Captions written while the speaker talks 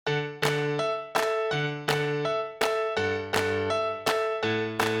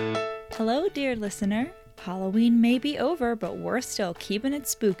Hello, dear listener. Halloween may be over, but we're still keeping it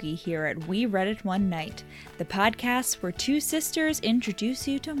spooky here at We Read It One Night, the podcast where two sisters introduce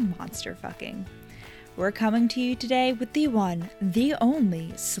you to monster fucking. We're coming to you today with the one, the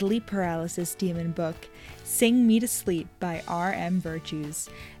only sleep paralysis demon book, Sing Me to Sleep by R.M. Virtues.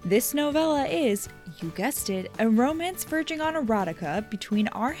 This novella is, you guessed it, a romance verging on erotica between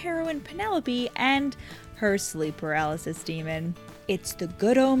our heroine Penelope and her sleep paralysis demon. It's the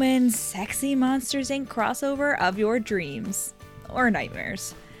Good Omens Sexy Monsters Inc. crossover of your dreams. Or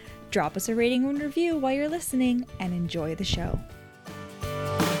nightmares. Drop us a rating and review while you're listening, and enjoy the show.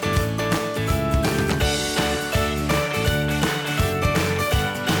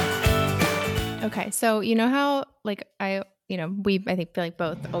 Okay, so you know how we I think feel like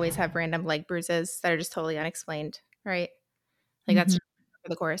both always have random leg bruises that are just totally unexplained, right? Like that's just for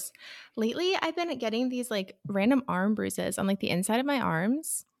the course. Lately, I've been getting these like random arm bruises on like the inside of my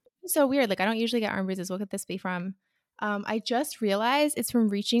arms. So weird. Like I don't usually get arm bruises. What could this be from? I just realized it's from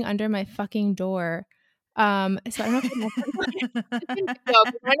reaching under my fucking door. So I don't know if you know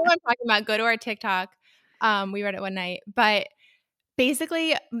what I'm talking about. Go to our TikTok. We read it one night, but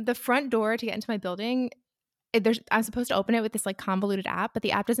basically the front door to get into my building, I'm supposed to open it with this like convoluted app, but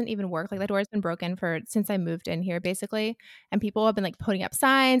the app doesn't even work. Like the door has been broken since I moved in here basically, and people have been like putting up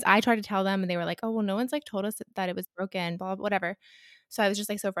signs. I tried to tell them and they were like, oh well, no one's like told us that it was broken, blah, blah, whatever. So I was just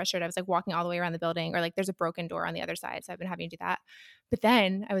like so frustrated. I was like walking all the way around the building, or like there's a broken door on the other side, so I've been having to do that. But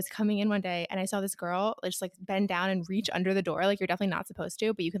then I was coming in one day and I saw this girl just like bend down and reach under the door. Like you're definitely not supposed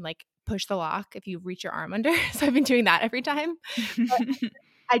to, but you can like push the lock if you reach your arm under. So I've been doing that every time. But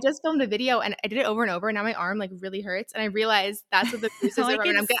I just filmed a video and I did it over and over. And now my arm like really hurts, and I realized that's what the bruises are from. I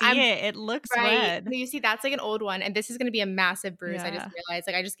can see it. It looks red. You see, that's like an old one, and this is going to be a massive bruise. Yeah. I just realized,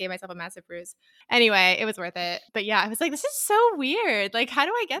 like, I just gave myself a massive bruise. Anyway, it was worth it. But yeah, I was like, this is so weird. Like, how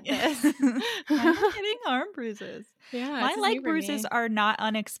do I get this? I'm getting arm bruises. Yeah, my leg bruises are not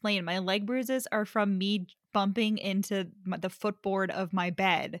unexplained. My leg bruises are from me bumping into the footboard of my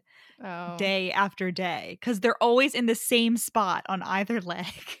bed day after day, because they're always in the same spot on either leg.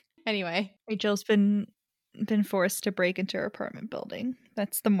 Anyway, Rachel's been forced to break into her apartment building.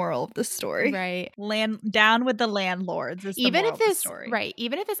 That's the moral of the story. Right. Down with the landlords is the moral of the story. Right.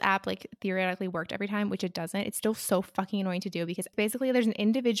 Even if this app like theoretically worked every time, which it doesn't, it's still so fucking annoying to do, because basically there's an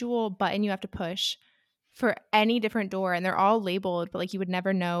individual button you have to push for any different door, and they're all labeled, but like you would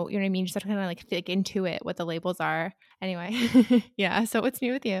never know, you know what I mean? You just have to kind of like think into it what the labels are. Anyway. Yeah. So what's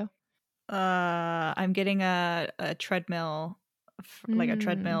new with you? I'm getting a treadmill, like a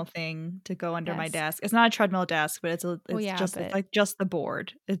treadmill thing to go under my desk. It's not a treadmill desk, but it's like just the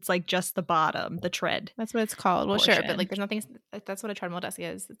board. It's like just the bottom, the tread. That's what it's called. Well, sure, but like there's nothing. That's what a treadmill desk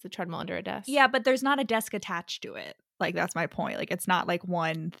is. It's a treadmill under a desk. Yeah, but there's not a desk attached to it. Like that's my point. Like it's not like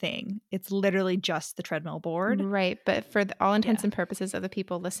one thing. It's literally just the treadmill board. Right, but for all intents and purposes of the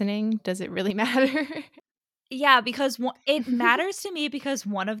people listening, does it really matter? Yeah, because it matters to me, because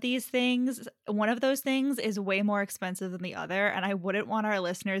one of those things is way more expensive than the other, and I wouldn't want our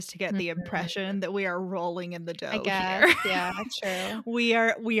listeners to get the impression that we are rolling in the dough. I guess. Here. Yeah, true. We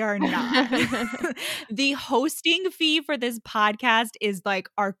are not. The hosting fee for this podcast is like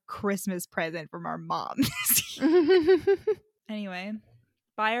our Christmas present from our mom this year. Anyway,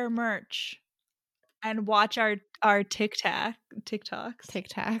 buy our merch and watch our TikToks. Oh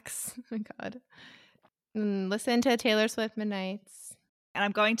my God. Listen to Taylor Swift Midnights. And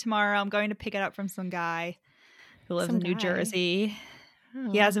I'm going tomorrow. I'm going to pick it up from some guy who lives in New Jersey.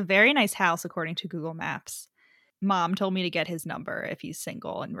 Oh. He has a very nice house according to Google Maps. Mom told me to get his number if he's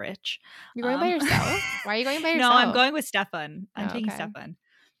single and rich. You're going by yourself? Why are you going by yourself? No, I'm going with Stefan. I'm taking Stefan.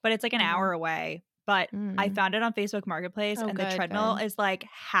 But it's like an hour away. But I found it on Facebook Marketplace, and the treadmill is like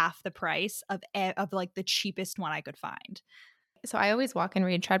half the price of like the cheapest one I could find. So I always walk and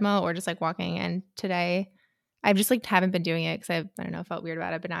read treadmill, or just like walking. And today I've just like haven't been doing it because I don't know, felt weird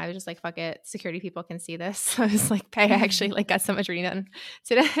about it. But now I was just like, fuck it. Security people can see this. So I was like, I actually like got so much reading done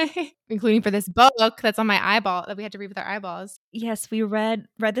today, including for this book that's on my eyeball that we had to read with our eyeballs. Yes, we read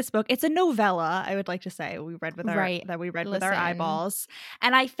this book. It's a novella, I would like to say. We read with our eyeballs.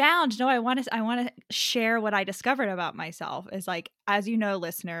 And I found, I want to share what I discovered about myself. Is like, as you know,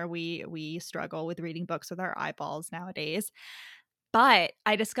 listener, we struggle with reading books with our eyeballs nowadays. But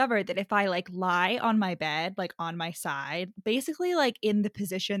I discovered that if I like lie on my bed, like on my side, basically like in the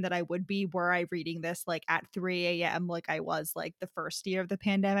position that I would be were I reading this like at 3 a.m. like I was like the first year of the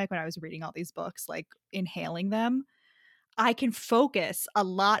pandemic when I was reading all these books, like inhaling them, I can focus a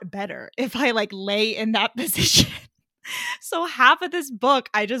lot better if I like lay in that position. So half of this book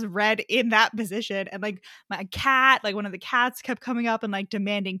I just read in that position, and like my cat, like one of the cats kept coming up and like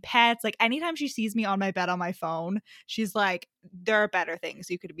demanding pets. Like anytime she sees me on my bed on my phone, she's like, there are better things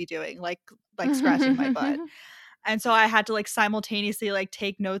you could be doing, like scratching my butt. And so I had to like simultaneously like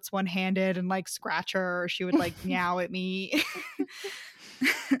take notes one-handed and like scratch her, or she would like meow at me.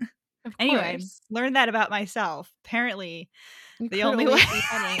 Anyway, learned that about myself. Apparently, the only way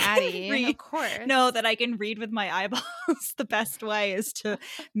Addie, of course, know that I can read with my eyeballs the best way is to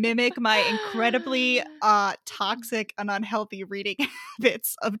mimic my incredibly toxic and unhealthy reading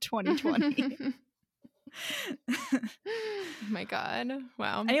habits of 2020. Oh my god.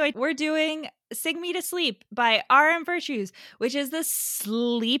 Wow. Anyway, we're doing Sing Me to Sleep by R.M. Virtues, which is the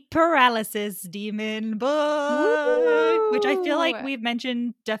sleep paralysis demon book, which I feel like we've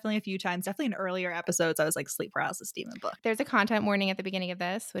mentioned definitely a few times, definitely in earlier episodes. I was like, sleep paralysis demon book. There's a content warning at the beginning of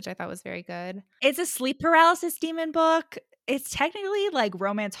this, which I thought was very good. It's a sleep paralysis demon book. It's technically like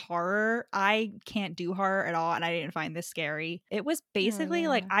romance horror. I can't do horror at all, and I didn't find this scary. It was basically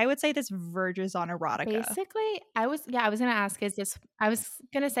like, I would say this verges on erotica. Basically, I was gonna ask, is this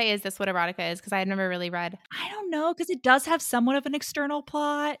what erotica is? Because I had never really read. I don't know, because it does have somewhat of an external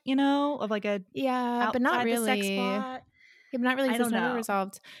plot, you know, of like a but not really. The sex plot. Yeah, but not really. It's never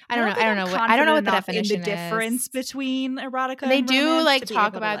resolved. I don't know what the definition is. The difference between erotica. They and do like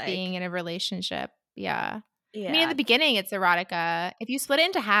talk about like, being in a relationship. Yeah. Yeah. I mean, in the beginning, it's erotica. If you split it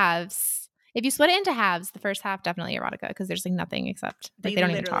into halves, the first half definitely erotica, because there's like nothing except like, they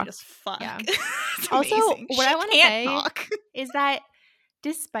don't even talk. Just fuck. Yeah. Also, what I want to say is that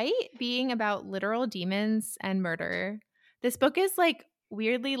despite being about literal demons and murder, this book is like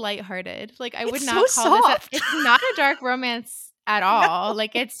weirdly lighthearted. Like I would not call this. It's not a dark romance at all. No.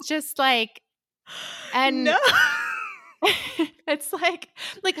 Like it's just like, and no. It's like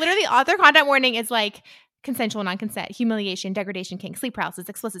literally author content warning is like consensual non-consent, humiliation, degradation, kink, sleep paralysis,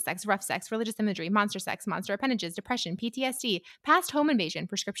 explicit sex, rough sex, religious imagery, monster sex, monster appendages, depression, PTSD, past home invasion,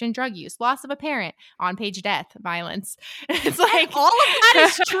 prescription drug use, loss of a parent, on-page death, violence. It's like all of that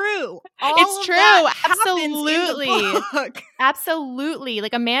is true. It's true. Absolutely. Absolutely.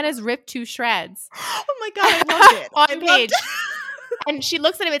 Like a man is ripped to shreds. Oh my god, I loved it. On page. And she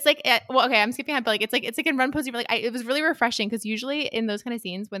looks at him. It's like, well, okay, I'm skipping ahead, but like it's like in Run Posey. Like it was really refreshing, because usually in those kind of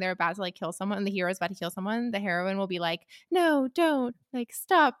scenes when they're about to like kill someone and the hero's about to kill someone, the heroine will be like, "No, don't, like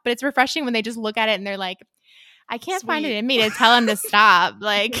stop." But it's refreshing when they just look at it and they're like, "I can't find it in me to tell him to stop."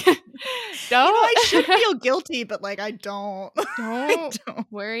 Like, don't. You know, I should feel guilty, but like I don't. Don't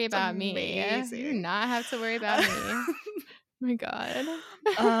worry about me. You do not have to worry about me. Oh my god.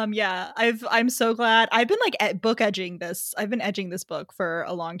 Yeah, I'm so glad. I've been like book edging this. I've been edging this book for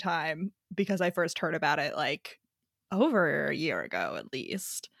a long time, because I first heard about it like over a year ago at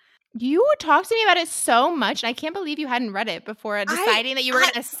least. You talked to me about it so much, and I can't believe you hadn't read it before deciding that you were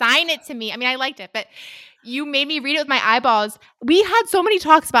going to assign it to me. I mean, I liked it, but you made me read it with my eyeballs. We had so many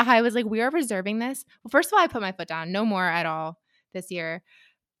talks about how I was like, we are reserving this. Well, first of all, I put my foot down. No more at all this year.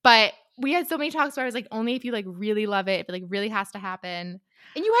 But we had so many talks where I was like, only if you like really love it, if it like really has to happen.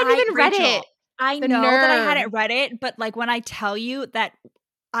 And you hadn't even read it. I know that I hadn't read it, but like when I tell you that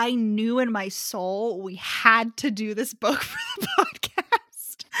I knew in my soul we had to do this book for the podcast.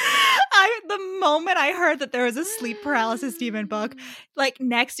 The moment I heard that there was a sleep paralysis demon book, like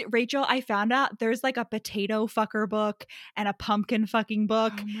next, Rachel, I found out there's like a potato fucker book and a pumpkin fucking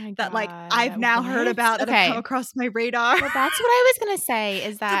book that like I've now heard about that have come across my radar. Well, that's what I was gonna say.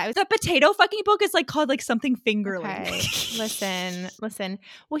 Is that the potato fucking book is like called like something fingerling. Okay. Listen.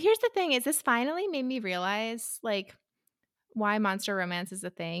 Well, here's the thing: is this finally made me realize like why monster romance is a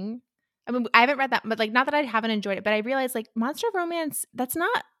thing. I mean, I haven't read that, but like not that I haven't enjoyed it, but I realized like monster romance, that's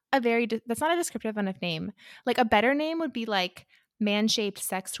not a descriptive enough name. Like a better name would be like man-shaped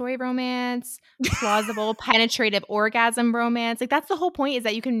sex toy romance, plausible penetrative orgasm romance. Like that's the whole point, is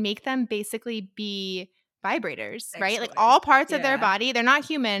that you can make them basically be vibrators, right? Like all parts of their body. They're not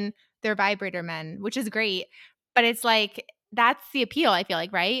human. They're vibrator men, which is great. But it's like, that's the appeal, I feel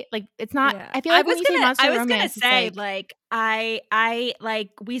like, right? Like it's not, I feel like I was gonna say like I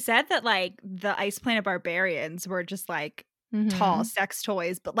like, we said that like the Ice Planet Barbarians were just like tall sex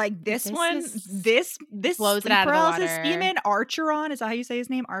toys, but like this blows it out of the water. Demon Archeron, is that how you say his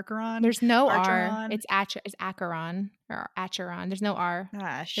name? Archeron? There's no R. It's Acheron or Acheron. There's no R.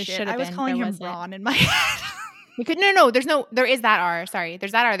 Ah, shit. I was calling him Ron in my head. There is that R. Sorry.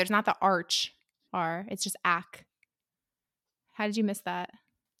 There's that R. There's not the arch R. It's just Ac. How did you miss that?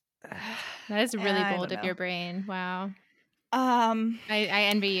 That is really bold of your brain. Wow. I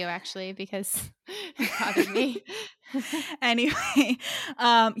envy you, actually, because it bothered me. Anyway,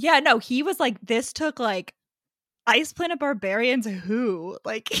 he was like, this took like Ice Planet Barbarians who?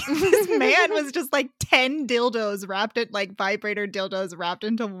 Like, this man was just like 10 dildos wrapped in like vibrator dildos wrapped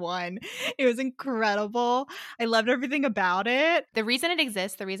into one. It was incredible. I loved everything about it. The reason it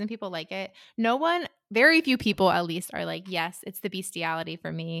exists, the reason people like it, very few people at least are like, yes, it's the bestiality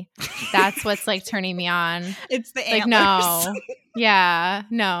for me. That's what's like turning me on. It's the like, antlers. no. Yeah.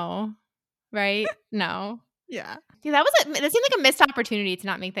 No. Right? No. Yeah. That seemed like a missed opportunity to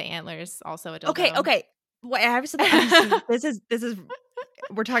not make the antlers also a dildo. Okay. Well, I have something. This is.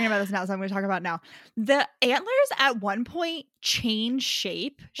 We're talking about this now, so I'm going to talk about it now. The antlers at one point change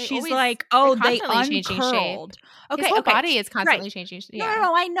shape. She's like, "Oh, they uncurled." Okay, his whole body is constantly changing. Yeah.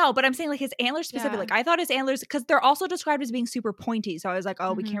 No, I know, but I'm saying like his antlers specifically. Like, I thought his antlers, because they're also described as being super pointy. So I was like,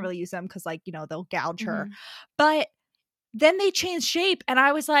 "Oh, we can't really use them because like they'll gouge her." But then they changed shape, and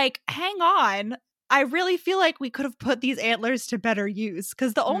I was like, "Hang on." I really feel like we could have put these antlers to better use,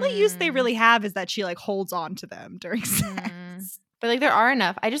 because the only use they really have is that she like holds on to them during sex. But like there are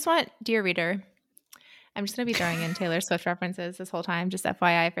enough. I just want, dear reader, I'm just going to be throwing in Taylor Swift references this whole time, just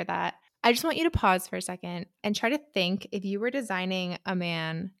FYI for that. I just want you to pause for a second and try to think, if you were designing a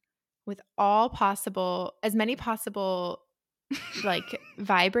man with as many possible like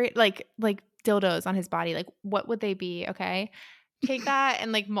dildos on his body, like what would they be? Okay. Take that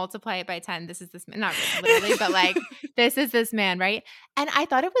and like multiply it by 10. This is this man. Not literally, but like this is this man, right? And I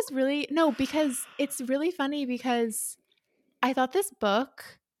thought it was because it's really funny, because I thought this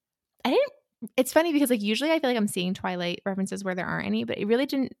book, it's funny because like usually I feel like I'm seeing Twilight references where there aren't any, but it really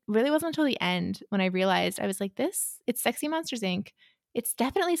wasn't until the end when I realized, I was like, it's Sexy Monsters Inc. It's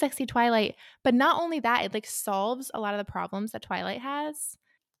definitely Sexy Twilight. But not only that, it like solves a lot of the problems that Twilight has.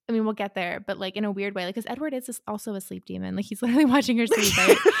 I mean, we'll get there, but like in a weird way, like because Edward is also a sleep demon. Like he's literally watching her sleep,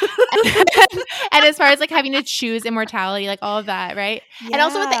 right? and as far as like having to choose immortality, like all of that, right? Yeah. And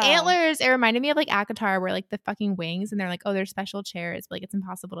also with the antlers, it reminded me of like ACOTAR, where like the fucking wings, and they're like, oh, they're special chairs, but like it's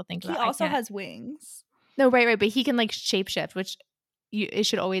impossible to think about. He also has wings. No, right, but he can like shapeshift, which it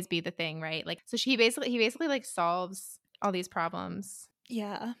should always be the thing, right? Like, so he basically like solves all these problems.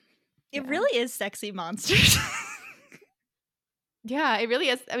 Yeah, it really is Sexy Monsters. Yeah, it really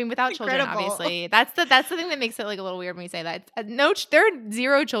is. I mean, without children, obviously. That's the thing that makes it like a little weird when we say that. There are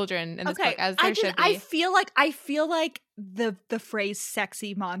 0 children in this book, as there should be. I feel like the phrase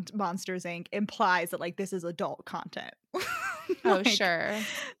 "Sexy Monsters Inc." implies that like this is adult content. Oh, sure.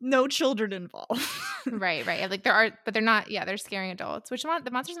 No children involved. Right. Like there are, but they're not. Yeah, they're scaring adults, which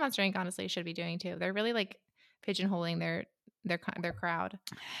the Monsters Monster Inc. honestly should be doing too. They're really like pigeonholing their crowd.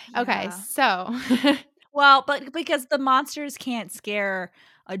 Yeah. Okay, so. Well, but because the monsters can't scare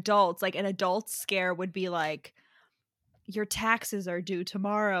adults, like an adult scare would be like, your taxes are due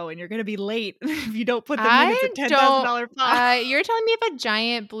tomorrow and you're going to be late if you don't put them in. It's a $10,000 fine. You're telling me if a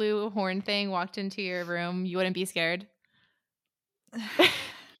giant blue horn thing walked into your room, you wouldn't be scared?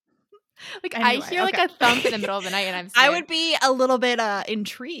 Like anyway, I hear like a thump in the middle of the night and I'm scared. I would be a little bit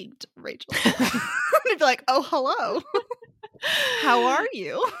intrigued, Rachel. I'd be like, oh, hello. How are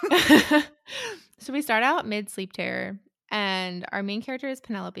you? So we start out mid-sleep terror, and our main character is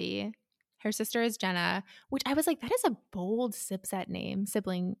Penelope. Her sister is Jenna, which I was like, that is a bold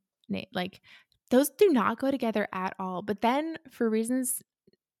sibling name. Like, those do not go together at all. But then, for reasons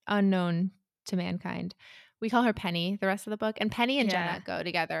unknown to mankind, we call her Penny the rest of the book. And Penny and Jenna go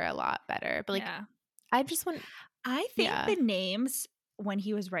together a lot better. But like, I think the names, when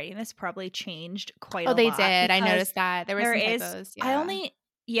he was writing this, probably changed quite a lot. Oh, they did. I noticed that. There were some typos.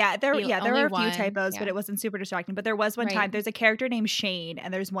 There were a few typos, but it wasn't super distracting. But there was one time, there's a character named Shane,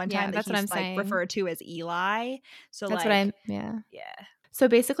 and there's one time that he's like referred to as Eli. So that's Yeah. So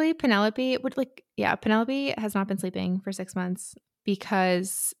basically, Penelope has not been sleeping for 6 months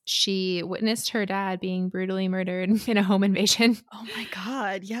because she witnessed her dad being brutally murdered in a home invasion. Oh my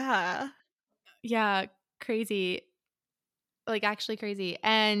God. Yeah. Yeah. Crazy. Like actually crazy.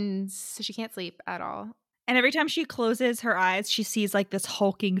 And so she can't sleep at all. And every time she closes her eyes, she sees like this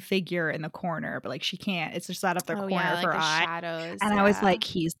hulking figure in the corner, but like she can't. It's just out of the corner of her eye. Shadows. And I was like,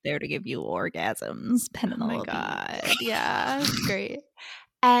 he's there to give you orgasms, Penelope. Oh my God. Yeah. Great.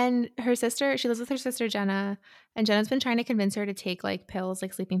 And she lives with her sister, Jenna. And Jenna's been trying to convince her to take like pills,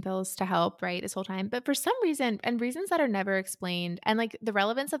 like sleeping pills to help, right, this whole time. But for some reason, and reasons that are never explained, and like the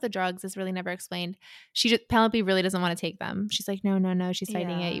relevance of the drugs is really never explained, Penelope really doesn't want to take them. She's like, no. She's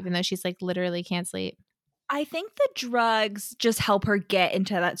fighting it, even though she's like literally can't sleep. I think the drugs just help her get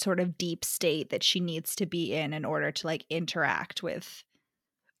into that sort of deep state that she needs to be in order to like interact with.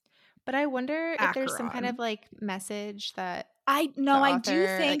 But I wonder if there's some kind of like message that I do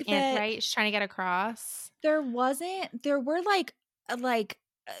think that right, she's trying to get across. There were like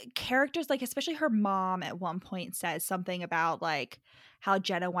characters, like especially her mom at one point says something about like how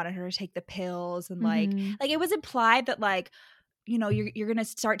Jenna wanted her to take the pills, and like it was implied that like, you know, you're gonna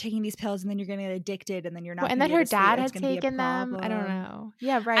start taking these pills and then you're gonna get addicted and then you're not and gonna then be her able to sleep, dad and it's had gonna be a taken them. I don't problem. know.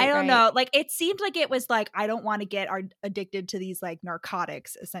 Yeah, right. I don't know. Like it seemed like it was like, I don't want to get addicted to these like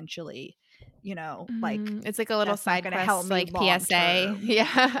narcotics, essentially. You know, like it's like a little side gonna quest, help me like PSA.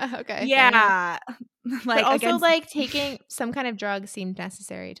 Yeah. Okay. Yeah. Like, but also like taking some kind of drug seemed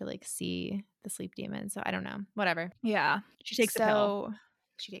necessary to like see the sleep demon. So I don't know. Whatever. Yeah. She takes a pill.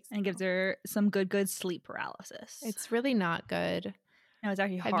 She takes and gives her some good sleep paralysis. It's really not good. No, it's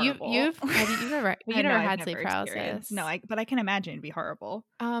actually horrible. You've never had sleep paralysis? No, but I can imagine it'd be horrible.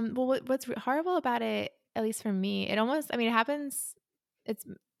 Well, what's horrible about it, at least for me, it happens. It's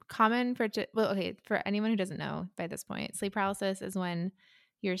common for anyone who doesn't know by this point, sleep paralysis is when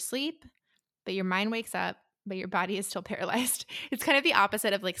you're asleep, but your mind wakes up, but your body is still paralyzed. It's kind of the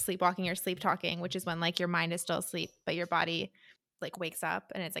opposite of like sleepwalking or sleep talking, which is when like your mind is still asleep, but your body like wakes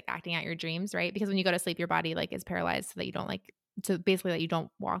up and it's like acting out your dreams, right? Because when you go to sleep, your body like is paralyzed so that you don't basically that you don't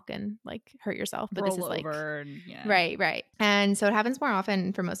walk and like hurt yourself. But roll this is like over and, yeah. Right. And so it happens more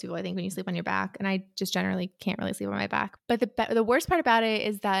often for most people, I think, when you sleep on your back. And I just generally can't really sleep on my back. But the worst part about it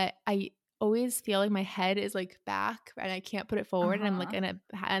is that I always feel like my head is like back and I can't put it forward, and I'm like I'm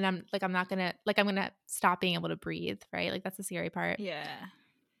gonna stop being able to breathe, right? Like that's the scary part. Yeah.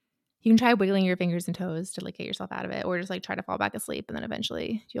 You can try wiggling your fingers and toes to like get yourself out of it, or just like try to fall back asleep, and then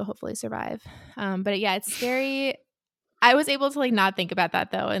eventually you'll hopefully survive. But yeah, it's scary. I was able to like not think about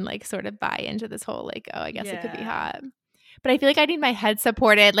that though, and like sort of buy into this whole like, oh, I guess it could be hot. But I feel like I need my head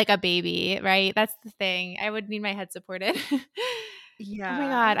supported like a baby, right? That's the thing. I would need my head supported. Yeah. Oh my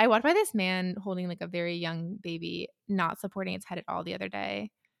God. I walked by this man holding like a very young baby, not supporting its head at all the other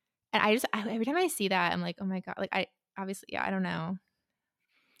day. And every time I see that, I'm like, oh my God. Like I don't know.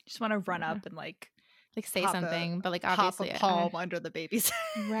 Just want to run up and like say something, but like obviously pop a palm under the baby's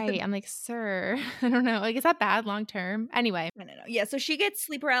head. Right. I'm like, sir, I don't know. Like, is that bad long term? Anyway. No. Yeah, so she gets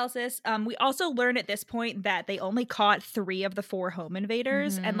sleep paralysis. We also learn at this point that they only caught 3 of the 4 home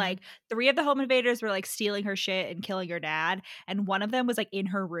invaders, and like 3 of the home invaders were like stealing her shit and killing her dad, and one of them was like in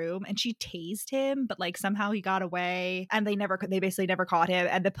her room and she tased him, but like somehow he got away, and they basically never caught him,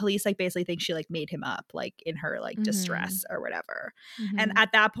 and the police like basically think she like made him up like in her like distress or whatever. And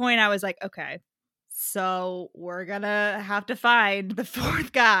at that point I was like, okay, so we're gonna have to find the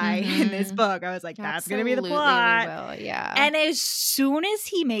 4th guy in this book. I was like, that's gonna be the plot. Yeah. And as soon as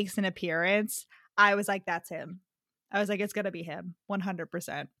he makes an appearance, I was like, that's him. I was like, it's gonna be him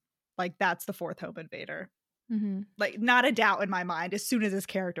 100%. Like that's the 4th home invader. Like not a doubt in my mind as soon as this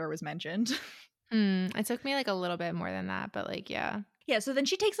character was mentioned. It took me like a little bit more than that, but like yeah, so then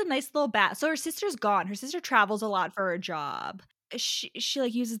she takes a nice little bath. So her sister's gone. Her sister travels a lot for her job. She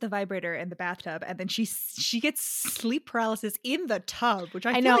like uses the vibrator in the bathtub, and then she gets sleep paralysis in the tub, which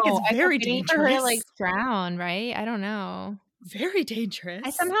I feel like is very dangerous. For her to like drown, right? I don't know. Very dangerous. I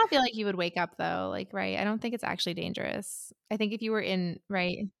somehow feel like you would wake up though, like right. I don't think it's actually dangerous. I think if you were in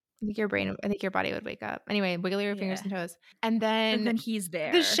right, I think your body would wake up. Anyway, wiggle your fingers and toes, and then he's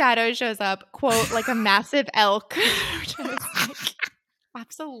there. The shadow shows up, quote like a massive elk. Which I was like,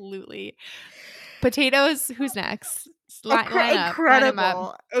 absolutely. Potatoes. Who's next?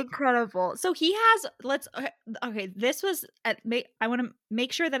 Incredible. So he has this was I want to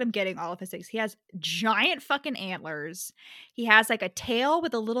make sure that I'm getting all of his things. He has giant fucking antlers. He has like a tail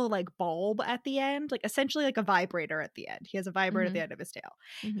with a little like bulb at the end, like essentially like a vibrator at the end. He has a vibrator at the end of his tail.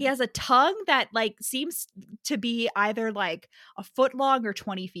 He has a tongue that like seems to be either like a foot long or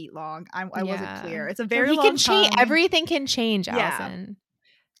 20 feet long. I wasn't clear. It's a very long tongue. Everything can change, Allison.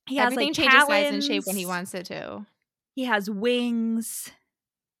 He has everything like changes talons. Size and shape when he wants it to. He has wings.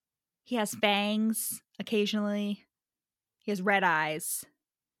 He has fangs occasionally. He has red eyes.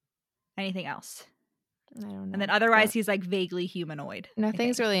 Anything else? I don't know. And then otherwise he's like vaguely humanoid.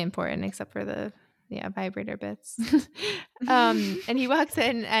 Nothing's really important except for the vibrator bits. And he walks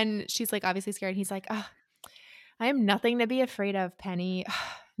in and she's like obviously scared. He's like, oh, I am nothing to be afraid of, Penny.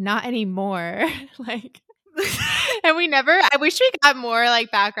 Not anymore. Like and I wish we got more like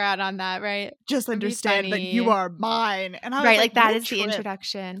background on that, right? Just understand that you are mine. And I was like that is the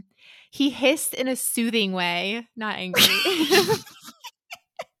introduction. He hissed in a soothing way, not angry. I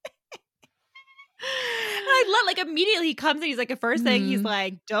love like immediately he comes and he's like the first thing he's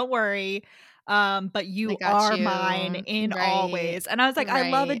like, don't worry. But you are mine in all ways. And I was like, I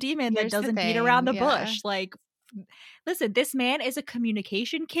love a demon that doesn't beat around the bush. Like listen, this man is a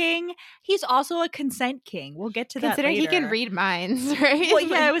communication king. He's also a consent king. We'll get to that later. Considering he can read minds, right? Well,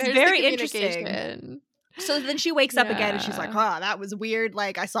 yeah, it was very interesting. So then she wakes up again and she's like, oh, that was weird.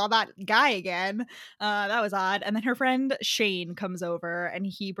 Like, I saw that guy again. That was odd. And then her friend Shane comes over and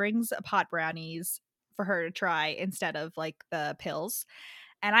he brings pot brownies for her to try instead of like the pills.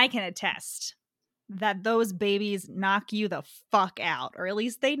 And I can attest that those babies knock you the fuck out, or at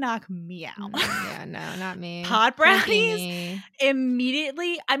least they knock me out. Yeah, no, not me. Pot brownies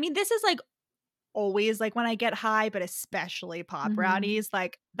immediately. I mean, this is like always like when I get high, but especially pot brownies.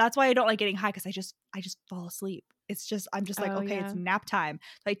 Like, that's why I don't like getting high, because I just fall asleep. It's just, I'm just like, okay, it's nap time.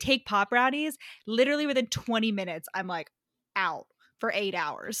 So I take pot brownies, literally within 20 minutes, I'm like out for 8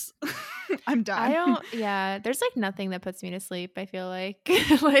 hours. I'm done. There's like nothing that puts me to sleep, I feel like.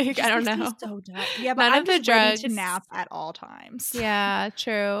 Like, I don't know. So done. Yeah, but I'm just ready to nap at all times. Yeah,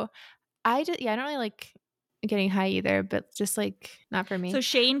 true. I don't really like getting high either, but just like not for me. So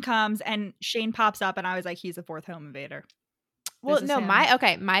Shane comes and Shane pops up and I was like, he's a fourth home invader. Well, no,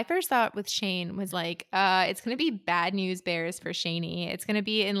 my first thought with Shane was like, it's gonna be bad news bears for Shaney. It's gonna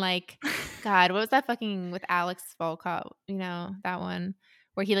be in like, God, what was that fucking with Alex Volkov? You know, that one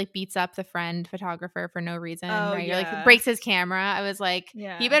where he like beats up the friend photographer for no reason, right? Or like breaks his camera. I was like,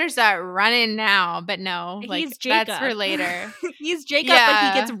 he better start running now. But no, like he's Jacob. That's for later. He's Jacob,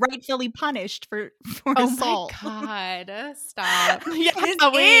 but he gets rightfully punished for assault. Oh my God, stop.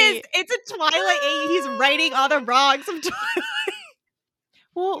 It's a Twilight 8. He's righting all the wrongs of Twilight.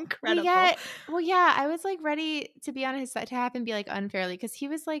 Well, incredible. I was like ready to be on his side to have him be like unfairly, because he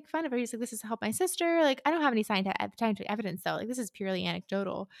was like fun of her. He's like, this is to help my sister. Like, I don't have any scientific evidence though. Like, this is purely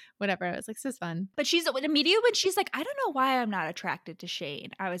anecdotal. Whatever. I was like, this is fun. But she's immediately when she's like, I don't know why I'm not attracted to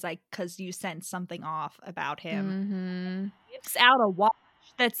Shane. I was like, because you sense something off about him. Whips out a watch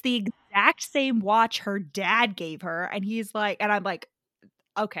that's the exact same watch her dad gave her, and he's like, and I'm like,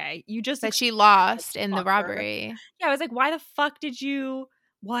 okay, you just that she lost in the robbery. Yeah, I was like, why the fuck did you?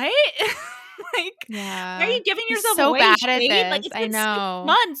 What? Like, why are you giving yourself so away, bad Shane? at this. Like, it's been I know.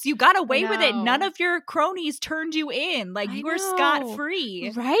 6 months. You got away with it. None of your cronies turned you in. Like, you were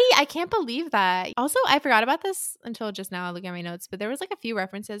scot-free. Right? I can't believe that. Also, I forgot about this until just now looking at my notes, but there was like a few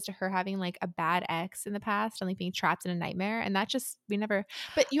references to her having like a bad ex in the past and like being trapped in a nightmare. And that just, we never,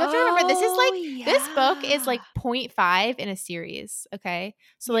 but you have to remember, this is like, this book is like 0.5 in a series. Okay.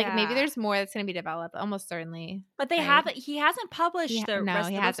 So like maybe there's more that's going to be developed, almost certainly. But they haven't, he hasn't published the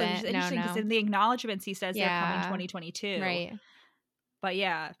rest of the books. It's interesting because in the acknowledgements he says they're coming 2022. Right. But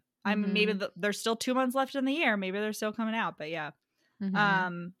yeah, I mean, maybe there's still 2 months left in the year. Maybe they're still coming out. But yeah.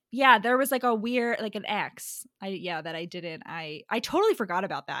 Yeah, there was like a weird, like an X. That I didn't. I totally forgot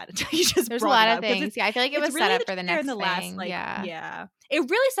about that until you just. There's a lot of things. Yeah, I feel like it was really set up for the next thing. Yeah. It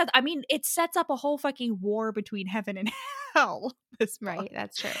really sets. I mean, it sets up a whole fucking war between heaven and hell. This book. Right.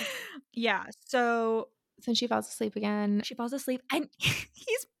 That's true. Yeah. So then she falls asleep again. She falls asleep and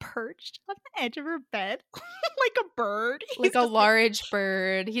he's perched on the edge of her bed like a bird. Like a large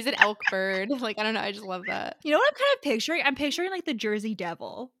bird. He's an elk bird. Like, I don't know. I just love that. You know what I'm kind of picturing? I'm picturing like the Jersey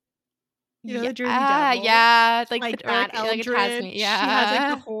Devil. You know, the Jersey Devil? Yeah. Like that Eldritch. Like yeah. She has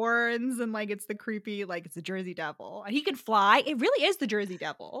like the horns and like it's the creepy, like it's the Jersey Devil. And he can fly. It really is the Jersey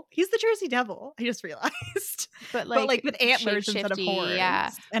Devil. He's the Jersey Devil. I just realized. But like with antlers instead of horns.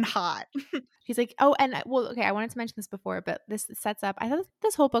 Yeah. And hot. He's like, oh, and well, okay, I wanted to mention this before, but this sets up, I thought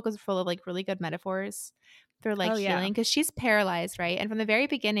this whole book was full of like really good metaphors for like healing, because she's paralyzed, right? And from the very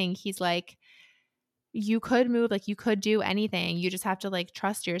beginning, he's like, you could move, like you could do anything. You just have to like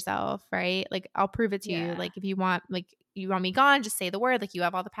trust yourself, right? Like, I'll prove it to you. Like, if you want me gone, just say the word. Like, you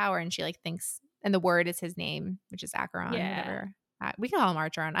have all the power. And she like thinks, and the word is his name, which is Acheron, whatever. We can call him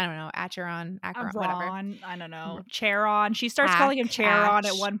Archeron. I don't know. Acheron, whatever. I don't know. Charon. She starts calling him Charon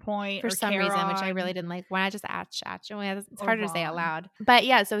at one point. For some reason, which I really didn't like. Why not just Ach? It's harder to say out loud. But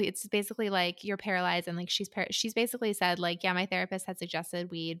yeah, so it's basically like you're paralyzed, and like she's basically said like, yeah, my therapist had suggested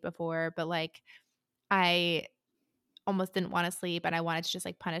weed before, but like I almost didn't want to sleep, and I wanted to just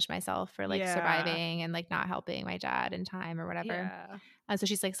like punish myself for like surviving and like not helping my dad in time or whatever. Yeah. So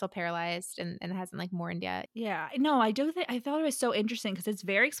she's like still paralyzed and hasn't like mourned yet. Yeah, no, I thought it was so interesting because it's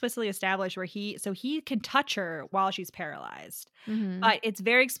very explicitly established where he can touch her while she's paralyzed, but it's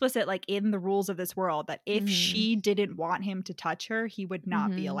very explicit like in the rules of this world that if she didn't want him to touch her, he would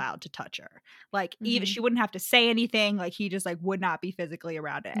not be allowed to touch her. Like even she wouldn't have to say anything. Like he just like would not be physically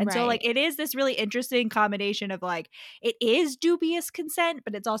around it. And so like it is this really interesting combination of like it is dubious consent,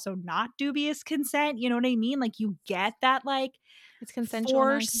 but it's also not dubious consent. You know what I mean? Like you get that like. It's consensual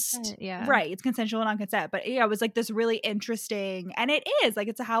non-consent. Yeah. Right. It's consensual non-consent. But yeah, it was like this really interesting, and it is like,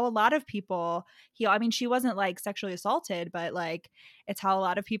 it's how a lot of people heal. I mean, she wasn't like sexually assaulted, but like it's how a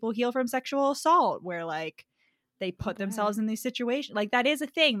lot of people heal from sexual assault, where like they put themselves in these situations. Like that is a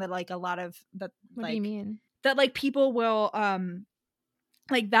thing that like a lot of that. What like, do you mean? That like people will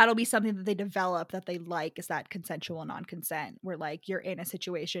like that'll be something that they develop that they like, is that consensual non-consent, where like you're in a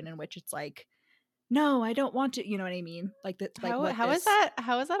situation in which it's like, no, I don't want to, you know what I mean? Like that. Like how is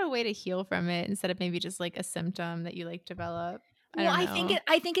that a way to heal from it instead of maybe just like a symptom that you like develop? I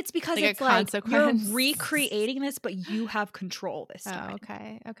think it's because like it's like you're recreating this, but you have control this time.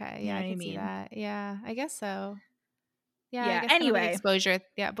 Okay. You Yeah, know I can see that. Yeah, I guess so. Yeah. I guess Anyway, like exposure.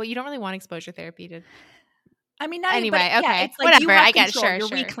 Yeah, but you don't really want exposure therapy to. I mean, not anyway, even, okay, it's like whatever. you have I get control, sure,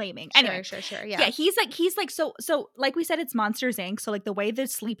 you're reclaiming. Sure, anyway, sure. Yeah, he's like so like we said, it's Monsters Inc. So like the way the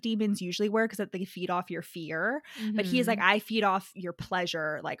sleep demons usually work is that they feed off your fear, but he's like, I feed off your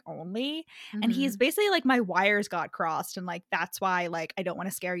pleasure, like only. And he's basically like, my wires got crossed, and like that's why like I don't want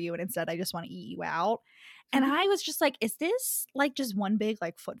to scare you, and instead I just want to eat you out. And I was just like, is this like just one big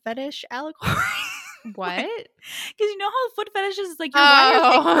like foot fetish allegory? What? Because you know how foot fetishes is like your wires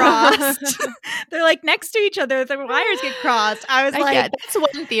get crossed. They're like next to each other. Their wires get crossed. I was like, that's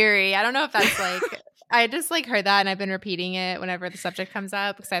one theory. I don't know if that's like I just like heard that and I've been repeating it whenever the subject comes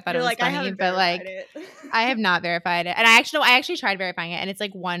up because I thought it was funny, but like I have not verified it. And I actually tried verifying it, and it's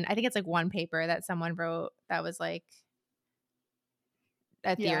like I think it's like one paper that someone wrote that was like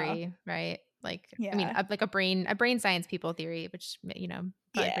a theory, right? Like, I mean, like a brain science people theory, which, you know,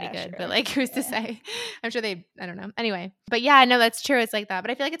 probably pretty good. Sure. But like, who's to say? I'm sure I don't know. Anyway, but yeah, no, that's true. It's like that.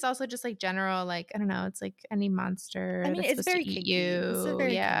 But I feel like it's also just like general, like, I don't know. It's like any monster. I mean, it's very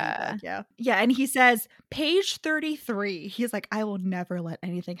kinky. Yeah. And he says, page 33, he's like, I will never let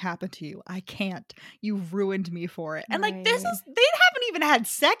anything happen to you. I can't. You ruined me for it. And like, they haven't even had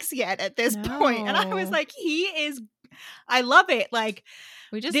sex yet at this point. And I was like, I love it. Like,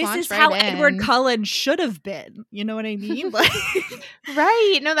 this is how Edward Cullen should have been. You know what I mean? Like,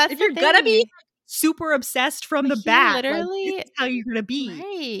 right. No, that's if you're gonna be super obsessed from the back, literally, like, this is how you're gonna be.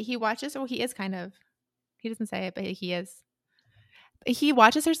 Right. He watches. Well, he is kind of. He doesn't say it, but he is. He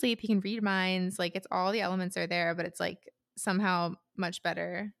watches her sleep. He can read minds. Like, it's all the elements are there, but it's like somehow much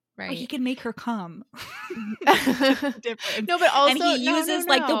better. Right. He can make her come. No, but also, and he uses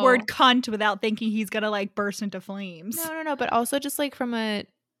like the word cunt without thinking he's gonna like burst into flames. No. But also just like from a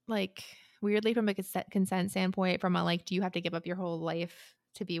like weirdly from a consent standpoint, from a like, do you have to give up your whole life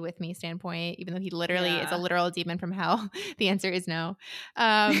to be with me standpoint, even though he literally is a literal demon from hell? The answer is no.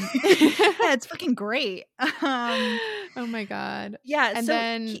 Yeah, it's fucking great. Oh my god. Yeah, and so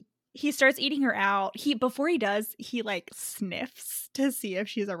then he starts eating her out. Before he does, he like sniffs to see if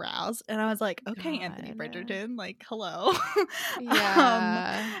she's aroused. And I was like, okay, God. Anthony Bridgerton, like, hello.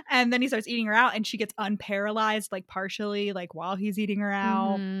 Yeah. And then he starts eating her out, and she gets unparalyzed, like partially, like while he's eating her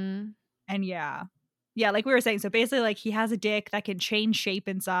out. And yeah, like we were saying, so basically like he has a dick that can change shape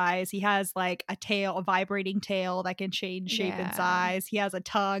and size. He has like a vibrating tail that can change shape and size. He has a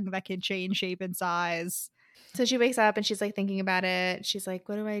tongue that can change shape and size. So she wakes up and she's like thinking about it. She's like,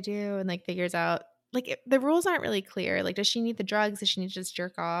 what do I do? And like figures out like the rules aren't really clear. Like, does she need the drugs? Does she need to just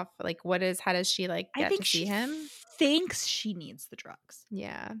jerk off? Like, how does she like get to see him? Thinks she needs the drugs.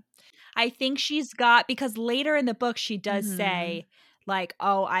 Yeah. I think she's got, because later in the book she does say like,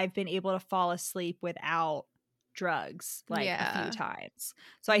 oh, I've been able to fall asleep without drugs like a few times.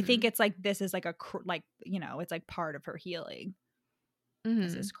 So I think it's like, this is like you know, it's like part of her healing.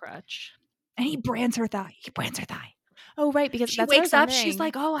 This is crutch. And he brands her thigh. Oh, right. Because she wakes up, she's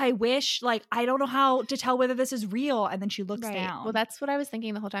like, oh, I wish, like, I don't know how to tell whether this is real. And then she looks down. Well, that's what I was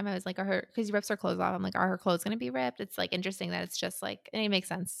thinking the whole time. I was like, because he rips her clothes off. I'm like, are her clothes going to be ripped? It's like interesting that it's just like, and it makes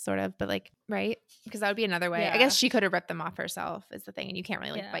sense sort of, but like, right? Because that would be another way. I guess she could have ripped them off herself is the thing. And you can't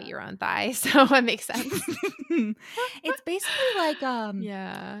really like bite your own thigh. So it makes sense. It's basically like,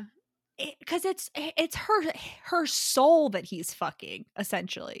 because it's her soul that he's fucking,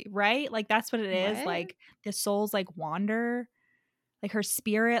 essentially, right? Like that's what it is. Like the souls like wander, like her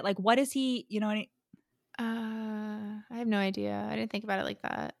spirit. Like what is he? You know what I have no idea. I didn't think about it like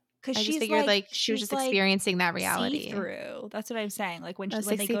that. Because I just figured like she was just experiencing that reality through. That's what I'm saying. Like when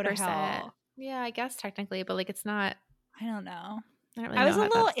they go to hell. Yeah, I guess technically, but like it's not. I don't know. I was a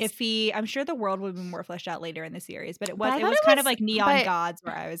little iffy. I'm sure the world would be more fleshed out later in the series, but it was kind of like Neon Gods,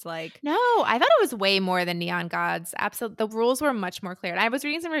 where I was like, no, I thought it was way more than Neon Gods. Absolutely, the rules were much more clear. And I was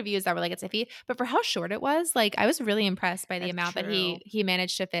reading some reviews that were like it's iffy, but for how short it was, like I was really impressed by the amount that he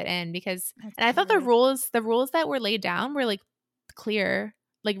managed to fit in. Because and I thought the rules that were laid down were like clear,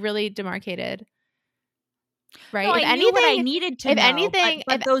 like really demarcated. Right. No, I knew what I needed to know. Anything,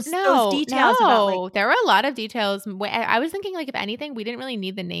 but those details about like, there were a lot of details. I was thinking like if anything, we didn't really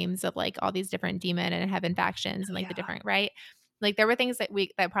need the names of like all these different demon and heaven factions and like the different, right? Like there were things that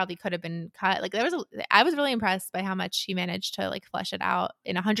probably could have been cut. Like I was really impressed by how much he managed to like flesh it out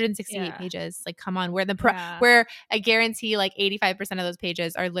in 168 pages. Like come on, where I guarantee like 85% of those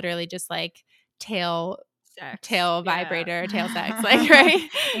pages are literally just like tail vibrator, tail sex, like right,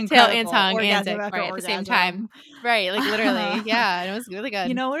 tail and tongue and dick, right at the same time, right? Like literally, yeah. And it was really good.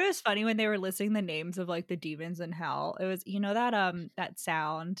 You know what? It was funny when they were listing the names of like the demons in hell. It was that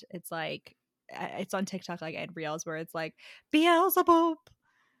sound. It's like it's on TikTok like and reels where it's like Beelzebub.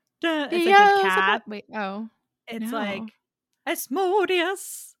 It's like a cat. Wait, it's like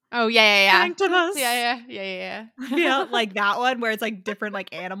Asmodeus. Oh yeah. Yeah, like that one where it's like different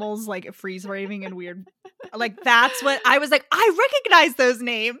like animals like freeze framing and weird. Like that's what I was like. I recognize those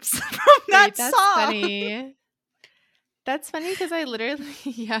names from that that's song. Funny. That's funny because I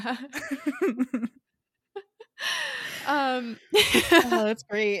literally Oh, that's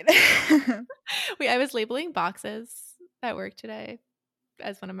great. Wait, I was labeling boxes at work today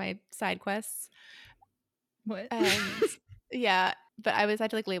as one of my side quests. What? Yeah, but I had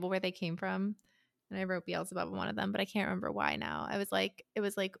to like label where they came from, and I wrote Beelzebub on one of them, but I can't remember why now. It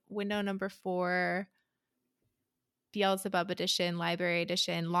was like window number 4, Beelzebub edition, library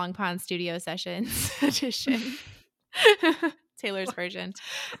edition, Long Pond Studio Sessions edition. Taylor's version.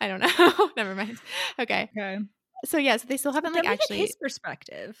 I don't know. Never mind. Okay. So yeah, so they still haven't like actually his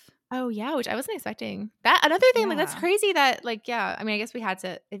perspective. Oh yeah, which I wasn't expecting. That another thing, like that's crazy that like I mean I guess we had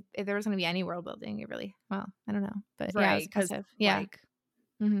to if there was going to be any world building, it really I don't know, but right, because yeah,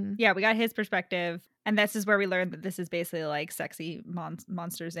 we got his perspective, and this is where we learned that this is basically like Sexy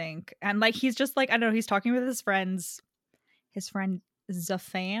Monsters Inc. And like he's just like I don't know, he's talking with his friend Zafan.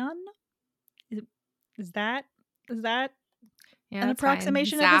 Is that an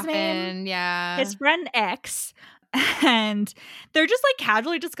approximation of his name? Yeah, his friend X. And they're just like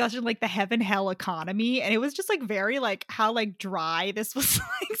casually discussing like the heaven hell economy, and it was just like very like how like dry this was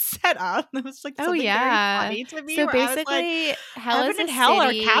like set up. It was like something very funny to me. So basically, like, heaven and hell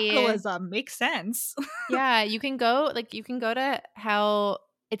are capitalism. Makes sense. Yeah, you can go to hell.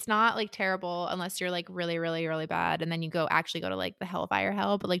 It's not like terrible unless you're like really, really, really bad, and then you go to like the hellfire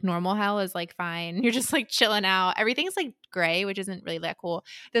hell. But like normal hell is like fine. You're just like chilling out. Everything's like gray, which isn't really that cool.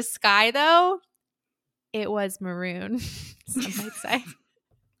 The sky though. It was maroon, some might say.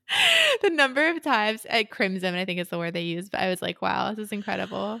 The number of times at crimson, I think is the word they use, but I was like, wow, this is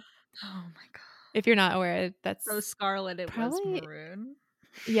incredible. Oh my God. If you're not aware, that's so scarlet, it probably was maroon.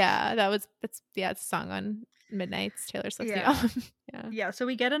 Yeah, it's a song on Midnight's Taylor Swift's new album. Yeah, so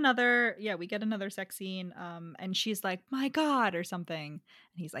we get another sex scene, and she's like, my God, or something.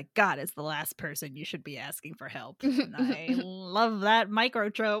 And he's like, God is the last person you should be asking for help. And I love that micro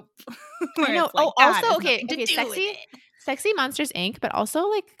trope. I know. Like, also, okay, Sexy Monsters Inc., but also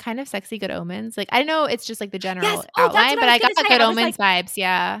like kind of Sexy Good Omens. Like I know it's just like the general outline, but I got the Good Omens vibes,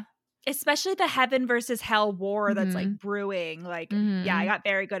 yeah. Especially the heaven versus hell war that's like brewing. Like, yeah, I got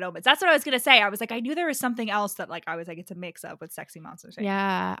very Good Omens. That's what I was going to say. I was like, I knew there was something else that like, I was like, it's a mix up with Sexy Monsters.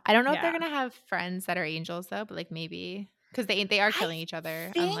 Yeah. I don't know if they're going to have friends that are angels though, but like maybe because they are killing each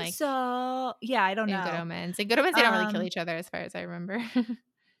other. Unlike so. Yeah, I don't know. Good Omens. In Good Omens, they don't really kill each other as far as I remember.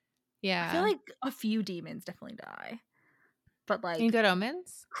 Yeah. I feel like a few demons definitely die. But like in Good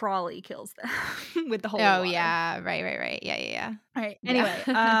Omens, Crawley kills them with the whole water. Yeah, right. Yeah. All right. Anyway,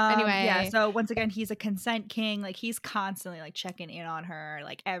 yeah. So once again, he's a consent king. Like he's constantly like checking in on her,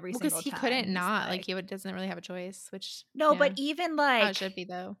 like every single time. Because he couldn't not. Like he doesn't really have a choice. Which but even like it should be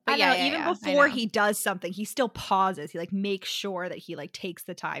though. But even before he does something, he still pauses. He like makes sure that he like takes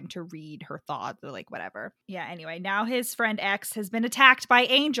the time to read her thoughts or like whatever. Yeah. Anyway, now his friend X has been attacked by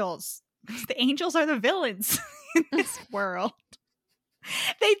angels. The angels are the villains in this world.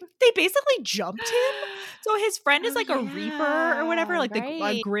 They basically jumped him. So his friend is like a reaper or whatever, like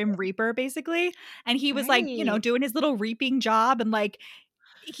a grim reaper basically. And he was like, doing his little reaping job, and like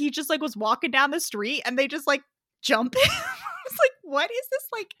he just like was walking down the street and they just like jump him. I was like, what is this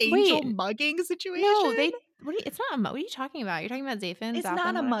like angel mugging situation? No, it's not a what are you talking about? You're talking about Zaphon? It's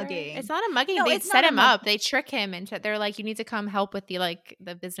not a mugging. It's not a mugging. No, they set him up. They trick him into they're like, you need to come help with the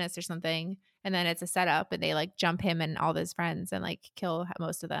business or something. And then it's a setup, and they like jump him and all his friends and like kill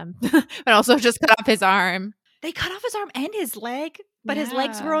most of them. But also just cut off his arm. They cut off his arm and his leg. But his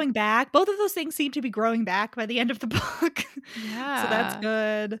legs Yeah. growing back, both of those things seem to be growing back by the end of the book. So that's Yeah.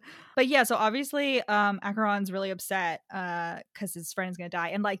 good. But yeah, so obviously Acheron's really upset because his friend is gonna die.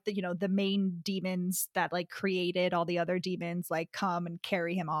 And like the main demons that like created all the other demons like come and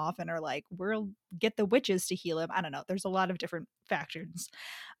carry him off and are like, we'll get the witches to heal him. I don't know. There's a lot of different factions.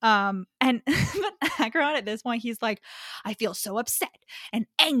 And but Acheron at this point, he's like, I feel so upset and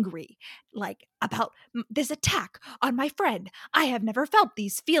angry like about this attack on my friend. I have never felt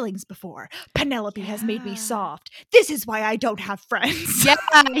these feelings before. Penelope has made me Yeah. soft. This is why I don't have friends. Yeah,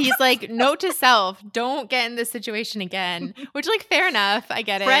 he's like, note to self, don't get in this situation again. Which, like, fair enough. I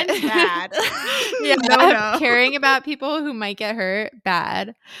get it. Friends bad. Yeah, no. caring about people who might get hurt,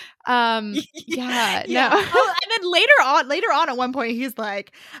 bad. Yeah, no. Oh, and then later on at one point he's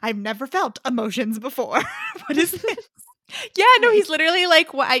like, I've never felt emotions before. What is this? Yeah, no, he's literally like,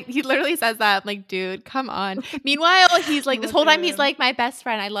 he literally says that. I'm like, dude, come on. Meanwhile, he's like, this whole time he's like my best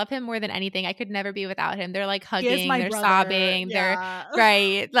friend. I love him more than anything. I could never be without him. They're like hugging, they're brother. sobbing, Yeah. they're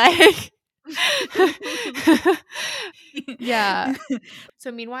right, like. Yeah.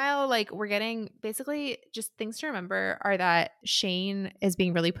 So meanwhile, like, we're getting basically just things to remember are that Shane is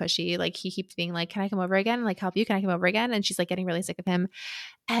being really pushy. Like, he keeps being like, can I come over again? Like, help you? Can I come over again? And she's like getting really sick of him.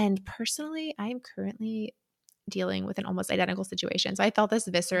 And personally, I am currently dealing with an almost identical situation. So I felt this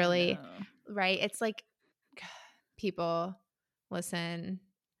viscerally, right? It's like, people, listen,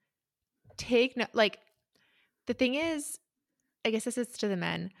 take no, like, the thing is, I guess this is to the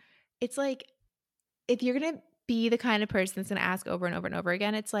men. It's like, if you're going to be the kind of person that's going to ask over and over and over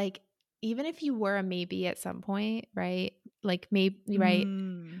again, it's like, even if you were a maybe at some point, right? Like, maybe, right?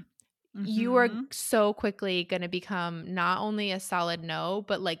 Mm-hmm. You are so quickly going to become not only a solid no,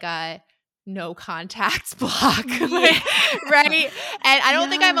 but like a no contact block. Like, right? And I don't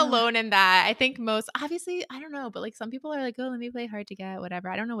think I'm alone in that. I think most, obviously, I don't know, but like some people are like, oh, let me play hard to get, whatever.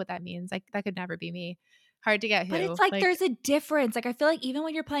 I don't know what that means. Like, that could never be me. Hard to get who? But it's like there's a difference. Like I feel like even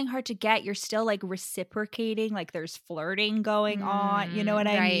when you're playing hard to get, you're still like reciprocating. Like there's flirting going on. You know what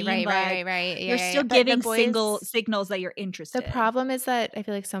I mean? Right. You're still giving signals that you're interested. The problem is that I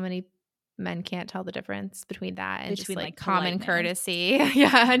feel like so many men can't tell the difference between that and between just like common courtesy.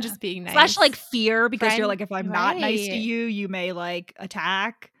 Yeah, and just being nice. / like fear because you're like, if I'm not nice to you, you may like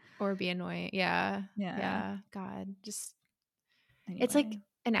attack or be annoying. Yeah. God, just anyway. It's like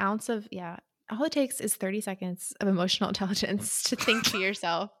an ounce of all it takes is 30 seconds of emotional intelligence to think to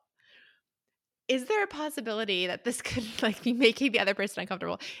yourself, is there a possibility that this could like be making the other person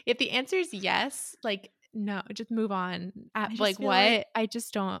uncomfortable? If the answer is yes, like, no, just move on. Like, what? I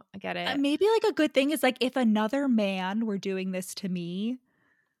just don't get it. Maybe like a good thing is like, if another man were doing this to me,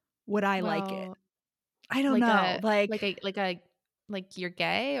 would I like it? I don't know. Like you're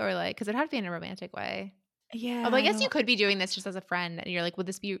gay or like, because it had to be in a romantic way. Yeah. Although I guess you could be doing this just as a friend and you're like, would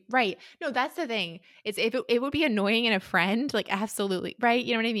this be right? No, that's the thing. It's if it would be annoying in a friend, like absolutely. Right?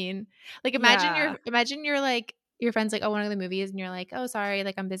 You know what I mean? Like imagine you're like, your friend's like, oh, I want to go to the movies, and you're like, oh, sorry,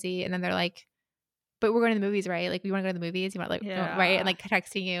 like I'm busy. And then they're like, but we're going to the movies, right? Like, we want to go to the movies. You want like, right? And like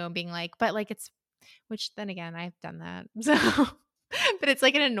texting you and being like, but like which then again, I've done that. So, but it's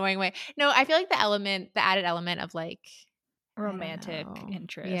like an annoying way. No, I feel like the added element of like romantic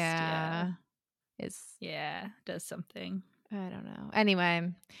interest. Does something. I don't know. Anyway.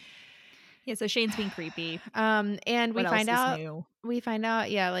 Yeah, so Shane's being creepy. And we find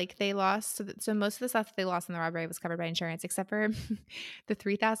out, like they lost. So most of the stuff that they lost in the robbery was covered by insurance, except for the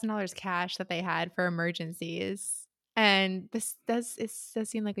 $3,000 cash that they had for emergencies. And this does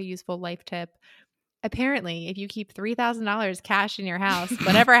seem like a useful life tip. Apparently, if you keep $3,000 cash in your house,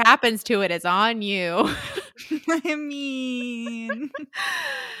 whatever happens to it is on you. I mean,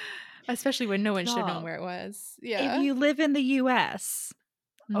 especially when no one should know where it was. Yeah, if you live in the U.S.,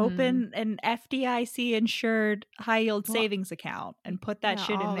 open an FDIC insured high yield savings account and put that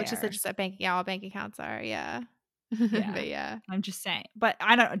shit in there. Which is just a bank. Yeah, all bank accounts are. Yeah. But I'm just saying. But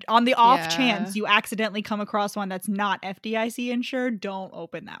I don't. On the off chance you accidentally come across one that's not FDIC insured, don't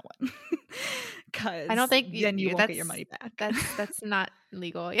open that one. Because I don't think then you won't get your money back. That's not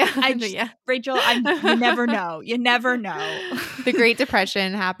legal. Yeah, Rachel, you never know. You never know. The Great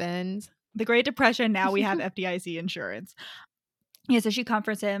Depression happened. The Great Depression. Now we have FDIC insurance. Yeah, so she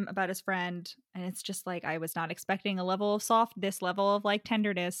comforts him about his friend, and it's just like, I was not expecting this level of like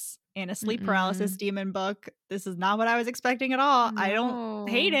tenderness in a sleep paralysis demon book. This is not what I was expecting at all. No. I don't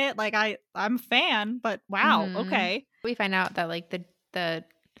hate it. Like I'm a fan, but wow, okay. We find out that like the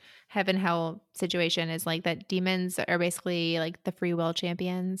heaven hell situation is like that demons are basically like the free will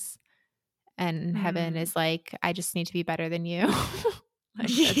champions, and heaven is like, I just need to be better than you. Like,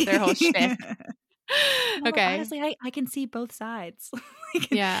 that's their whole shtick. No, Okay. honestly, I can see both sides. Like,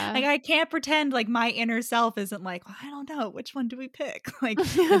 Yeah. like I can't pretend like my inner self isn't like, well, I don't know, which one do we pick? Like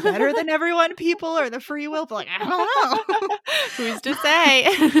the better than everyone people or the free will? But like, I don't know. Who's to say?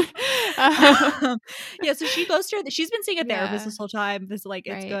 Yeah, so she goes to she's been seeing a therapist Yeah. this whole time. This like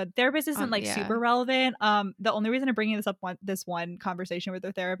it's Right. good. Therapist isn't like Yeah. super relevant. The only reason I'm bringing this up this one conversation with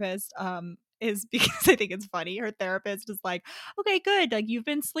her therapist is because I think it's funny. Her therapist is like, okay, good. Like you've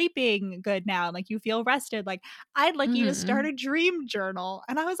been sleeping good now. Like you feel rested. Like I'd like you to start Mhm. a dream journal.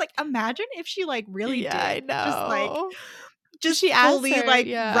 And I was like, imagine if she like really Yeah, I did know. just She asked fully her, like write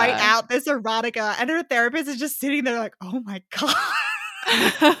yeah. out this erotica, and her therapist is just sitting there like, oh my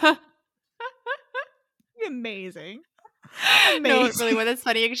god. Amazing. No, it really Amazing. was. That's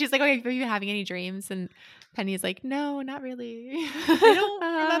funny because she's like, "Okay, are you having any dreams?" And Penny's like, "No, not really." I don't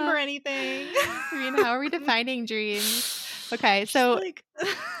remember anything. I mean, how are we defining dreams? Okay, She's so like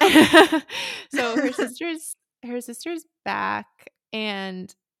so her sister's back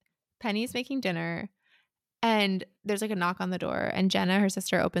and Penny's making dinner and there's like a knock on the door and Jenna, her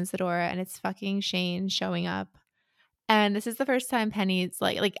sister, opens the door and it's fucking Shane showing up. And this is the first time Penny's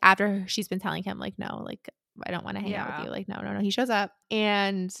like after she's been telling him like, no, like I don't want to hang out with Yeah. you. Like, no. He shows up.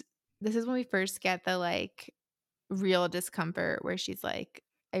 And this is when we first get the like real discomfort where she's like,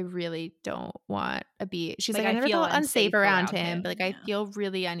 I really don't want a beat. She's like, I never feel felt unsafe around him, but like I Yeah. feel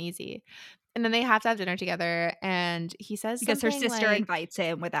really uneasy. And then they have to have dinner together and he says Because her something sister like, invites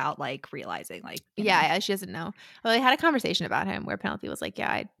him without like realizing like, you know. yeah, she doesn't know. Well, they had a conversation about him where Penelope was like,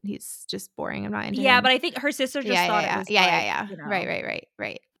 yeah, he's just boring. I'm not into Yeah, him. but I think her sister just thought it was like, you know.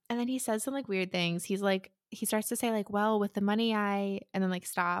 Right. And then he says some like weird things. He's like, he starts to say like, well, with the money and then like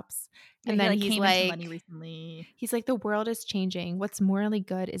stops. And Yeah, then he he's came into like, money recently. he's like, the world is changing. What's morally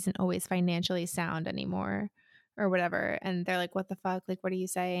good isn't always financially sound anymore or whatever. And they're like, what the fuck? Like, what are you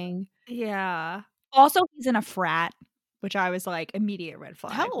saying? Yeah. Also, he's in a frat, which I was like, immediate red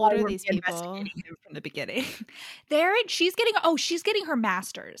flag. How old Why are weren't these we people? investigating him from the beginning? She's getting her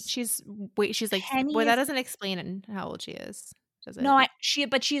master's. She's like, Penny well, that is doesn't explain how old she is, does it? no,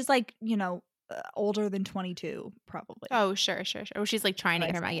 but she's like, you know, older than 22, probably. Oh, sure. Oh, she's like trying to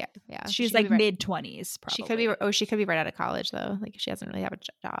get her mind. Yeah. She's like mid-20s, probably. She could be. Oh, she could be right out of college though. Like she doesn't really have a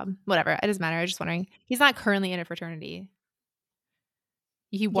job. Whatever. It doesn't matter. I was just wondering. He's not currently in a fraternity.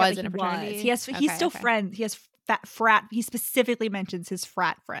 He was in a fraternity. He's still friends. He has frat. He specifically mentions his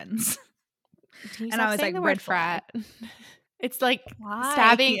frat friends. And I was like, the word frat. It's like why?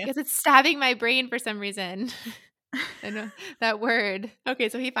 Stabbing because it's stabbing my brain for some reason. I know that word. Okay,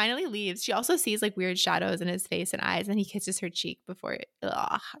 so he finally leaves. She also sees like weird shadows in his face and eyes, and he kisses her cheek before it.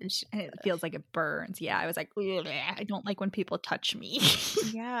 And it feels like it burns. Yeah, I was like, I don't like when people touch me.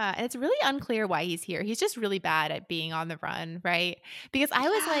 Yeah, and it's really unclear why he's here. He's just really bad at being on the run, right? Because I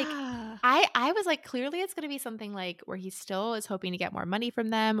was like, I was like, clearly it's going to be something like where he still is hoping to get more money from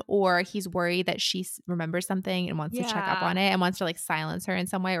them, or he's worried that she remembers something and wants to check up on it and wants to like silence her in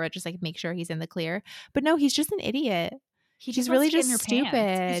some way, or just like make sure he's in the clear. But no, he's just an idiot. He's really just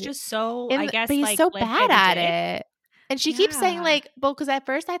stupid. He's just so, but he's so bad at it. And she keeps saying like, well, because at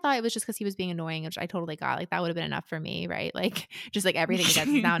first I thought it was just because he was being annoying, which I totally got. Like that would have been enough for me, right? Like just like everything he does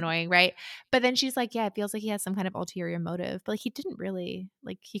is now annoying, right? But then she's like, yeah, it feels like he has some kind of ulterior motive. But like he didn't really.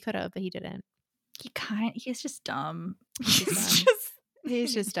 Like he could have, but he didn't. He's just dumb.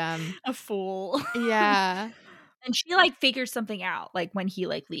 He's just dumb. A fool. Yeah. And she like figures something out like when he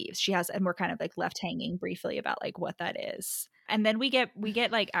like leaves. And we're kind of like left hanging briefly about like what that is. And then we get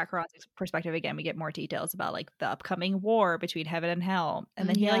like Akaraz's perspective again. We get more details about like the upcoming war between heaven and hell. And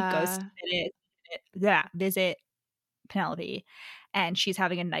then he like goes to visit Penelope, and she's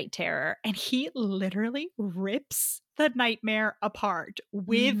having a night terror, and he literally rips the nightmare apart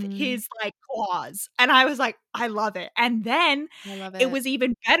with his like claws. And I was like, I love it. And then it was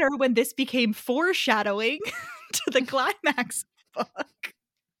even better when this became foreshadowing to the climax book.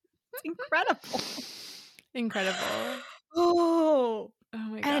 It's incredible. Oh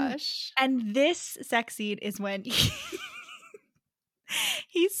my gosh. And this sex scene is when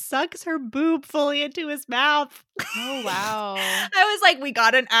he sucks her boob fully into his mouth. Oh, wow. I was like, we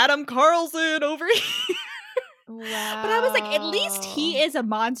got an Adam Carlson over here. Wow. But I was like, at least he is a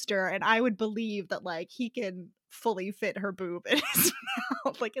monster, and I would believe that like he can fully fit her boob in his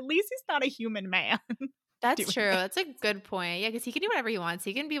mouth. Like, at least he's not a human man. That's true. That's a good point. Yeah, because he can do whatever he wants.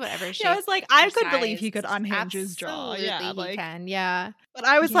 He can be whatever shape. Yeah, I was like, I could believe he could unhinge his jaw. Yeah, he can. Yeah. But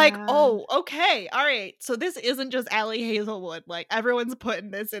I was like, oh, okay, all right. So this isn't just Allie Hazelwood. Like everyone's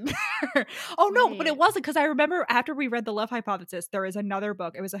putting this in there. Oh no, but it wasn't, because I remember after we read The Love Hypothesis, there was another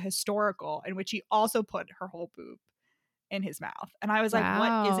book. It was a historical in which he also put her whole boob in his mouth. And I was like,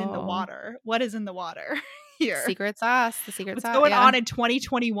 what is in the water? What is in the water here? Secret sauce. The secret What's sauce. going on in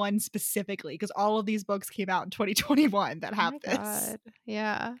 2021 specifically? Because all of these books came out in 2021 that have this. God.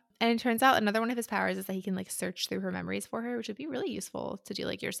 Yeah. And it turns out another one of his powers is that he can like search through her memories for her, which would be really useful to do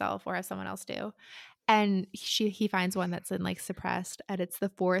like yourself or have someone else do. And he finds one that's in like suppressed, and it's the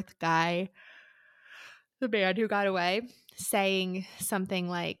fourth guy, the man who got away, saying something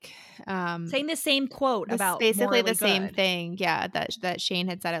like saying the same quote about basically the good. same thing, yeah, that Shane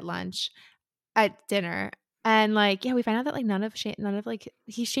had said at dinner. And like, yeah, we find out that like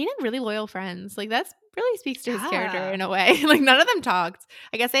Shane had really loyal friends. Like that's really speaks to his character in a way. Like none of them talked.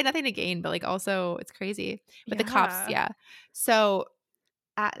 I guess they had nothing to gain, but like also it's crazy. But the cops, yeah. So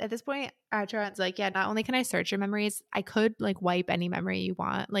at this point, Acheron's like, yeah, not only can I search your memories, I could like wipe any memory you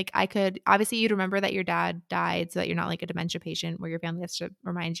want. Like I could, obviously you'd remember that your dad died so that you're not like a dementia patient where your family has to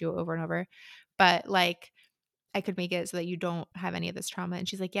remind you over and over. But like I could make it so that you don't have any of this trauma. And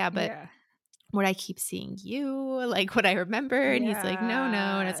she's like, yeah, but would I keep seeing you? Like, would I remember? And he's like, no.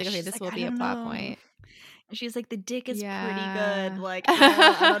 And it's like, okay, this will be a plot point. And she's like, the dick is pretty good. Like,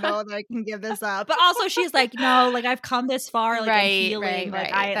 I don't know if I can give this up. But also she's like, no, like I've come this far. Like I'm healing.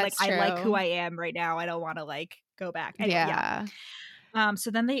 Like I like who I am right now. I don't want to like go back. Anyway, so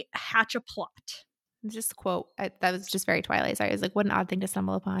then they hatch a plot. Just quote, that was just very Twilight. Sorry. I was like, what an odd thing to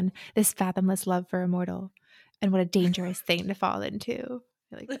stumble upon. This fathomless love for a mortal. And what a dangerous thing to fall into.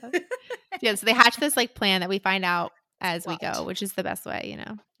 I like that. Yeah, so they hatch this like plan that we find out as we go, which is the best way, you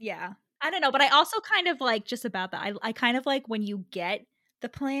know? Yeah. I don't know, but I also kind of like just about that. I kind of like when you get the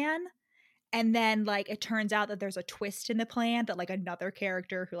plan and then like it turns out that there's a twist in the plan that like another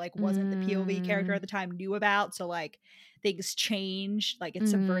character who like wasn't the POV character at the time knew about. So like things change, like it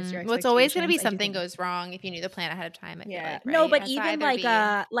subverts your expectations. Well, it's always going to be something goes wrong if you knew the plan ahead of time. I feel like, right? No, but even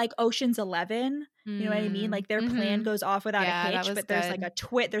like Ocean's 11, you know what I mean? Like their plan goes off without a hitch, but there's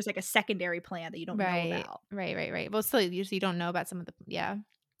like there's like a secondary plan that you don't know about. Right. Well, still, you don't know about some of the Yeah,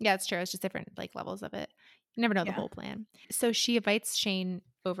 it's true. It's just different like levels of it. You never know the whole plan. So she invites Shane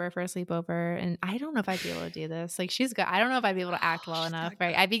over for a sleepover, and I don't know if I'd be able to do this. Like she's good. I don't know if I'd be able to act well enough,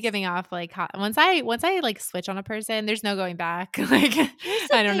 right? I'd be giving off like once I like switch on a person, there's no going back. Like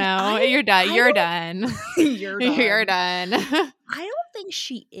I don't know. You're done. You're done. You're done. I don't think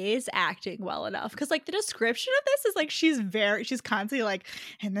she is acting well enough because like the description of this is like she's constantly like,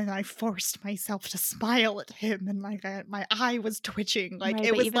 and then I forced myself to smile at him, and like my eye was twitching. Like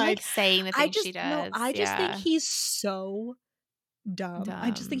it was even, like saying the things she does. No, I just think he's so dumb.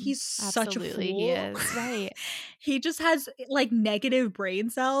 I just think he's such a fool. He is. Right. He just has like negative brain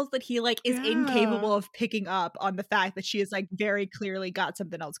cells that he like is incapable of picking up on the fact that she is like very clearly got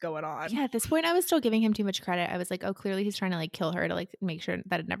something else going on. Yeah, at this point I was still giving him too much credit. I was like, oh, clearly he's trying to like kill her to like make sure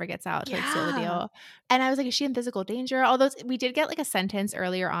that it never gets out to like seal the deal. And I was like, is she in physical danger? Although we did get like a sentence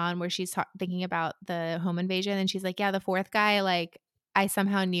earlier on where she's thinking about the home invasion, and she's like, yeah, the fourth guy, like I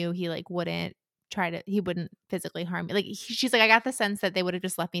somehow knew he like wouldn't physically harm me. Like she's like, I got the sense that they would have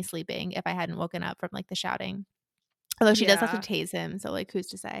just left me sleeping if I hadn't woken up from like the shouting. Although she does have to tase him, so like who's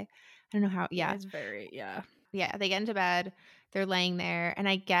to say? I don't know how. Yeah, it's very They get into bed. They're laying there, and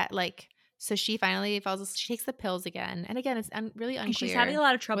I get like, so she finally falls asleep. She takes the pills again, and again, it's really unclear. She's having a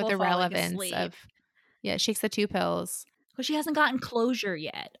lot of trouble with the relevance asleep. of. Yeah, she takes the 2 pills. Because she hasn't gotten closure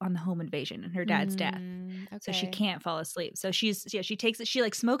yet on the home invasion and her dad's death. Okay. So she can't fall asleep. So she takes it. She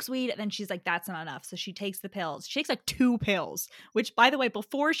like smokes weed and then she's like, that's not enough. So she takes the pills. She takes like 2 pills, which by the way,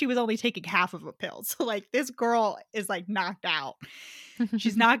 before she was only taking half of a pill. So like this girl is like knocked out.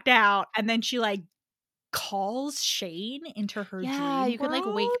 She's knocked out. And then she like calls Shane into her dream world. You can like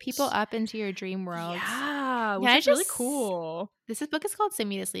wake people up into your dream world. Yeah, which is really cool. This book is called Sing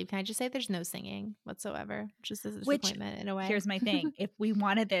Me to Sleep. Can I just say there's no singing whatsoever? Just a disappointment in a way. Here's my thing. If we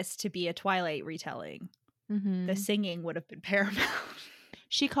wanted this to be a Twilight retelling, the singing would have been paramount.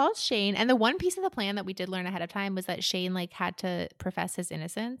 She calls Shane, and the one piece of the plan that we did learn ahead of time was that Shane like had to profess his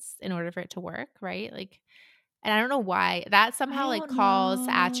innocence in order for it to work, right? Like, and I don't know why that somehow like calls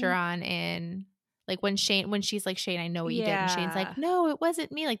Acheron in. Like when she's like, Shane, I know what you did. And Shane's like, no, it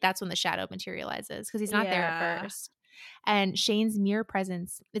wasn't me. Like that's when the shadow materializes because he's not there at first. And Shane's mere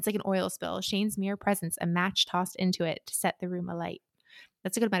presence, it's like an oil spill. Shane's mere presence, a match tossed into it to set the room alight.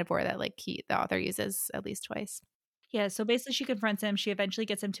 That's a good metaphor that like the author uses at least twice. Yeah, so basically she confronts him. She eventually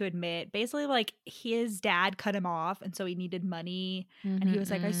gets him to admit, basically like his dad cut him off and so he needed money. And he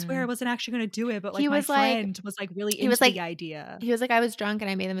was like, I swear I wasn't actually going to do it. But like my friend was like really into the idea. He was like, I was drunk and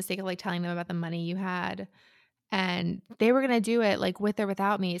I made the mistake of like telling them about the money you had. and they were going to do it like with or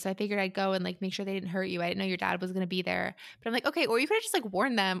without me. So I figured I'd go and like make sure they didn't hurt you. I didn't know your dad was going to be there. But I'm like, okay, or you could have just like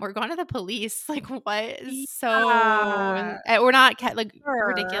warned them or gone to the police. Like, what is so, Yeah, or not like sure.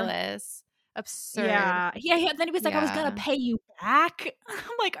 ridiculous, absurd. Yeah. Yeah, then he was like, "I was gonna Yeah. pay you back." I'm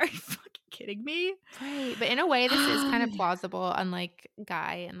like, "Are you fucking kidding me?" Right. But in a way, this is kind of plausible, unlike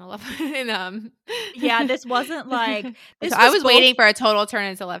Guy in the love. In, Yeah, this wasn't like so this I was was both. waiting for a total turn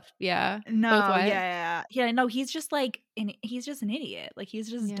into left. Yeah. Both No, what? yeah, no, he's just like he's just an idiot. Like, he's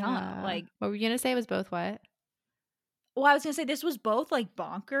just dumb. Yeah. Like, What were you going to say was both what? well, I was gonna say this was both like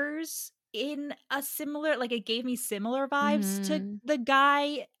bonkers in a similar, like, it gave me similar vibes to Mhm. the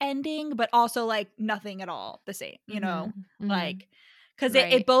Guy ending, but also like nothing at all the same, you know? Mhm. Mhm. Like, because it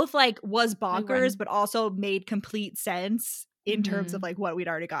Right. both like was Like bonkers, run. but also made complete sense in terms of Mhm. like what we'd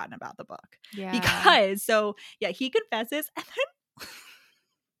already gotten about the book. Yeah. Because so yeah, he confesses and then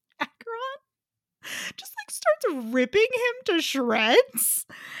Acheron just like starts ripping him to shreds.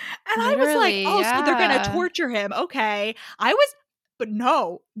 And I was like, Literally, "Oh, so they're gonna yeah. torture him. Okay." But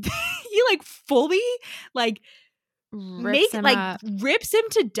no. He like fully like Rips him like up. rips him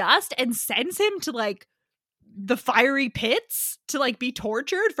to dust and sends him to like the fiery pits to like be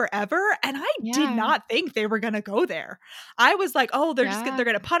tortured forever, and I did Yeah. not think they were going to go there. I was like, "Oh, Yeah. they're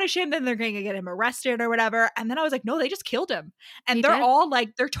going to punish him, then they're going to get him arrested or whatever." And then I was like, "No, they just killed him." They And they're did. all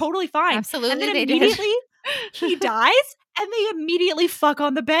like they're totally fine. And then Absolutely, they did. immediately he dies and they immediately fuck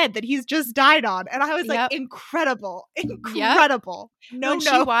on the bed that he's just died on. And I was like, Yep. "Incredible. Yep. Incredible." No When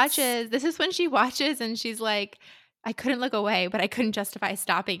she notes. watches, this is when she watches and she's like, I couldn't look away, but I couldn't justify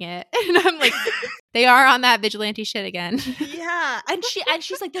stopping it. And I'm like, they are on that vigilante shit again. Yeah, and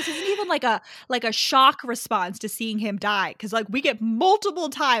she's like, this isn't even like a shock response to seeing him die, because like we get multiple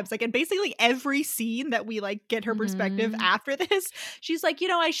times, like in basically every scene that we like get her perspective Mhm. after this, she's like,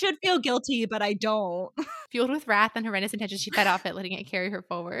 I should feel guilty, but I don't. Fueled with wrath and horrendous intentions, she fed off it, letting it carry her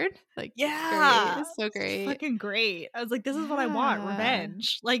forward. Like, it's great. Yeah, It's so it's great. fucking great. I was like, this is what I want, Yeah.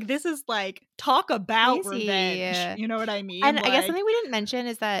 revenge. Like, this is like talk about Crazy. revenge. You know what I mean? And I guess Like, something we didn't mention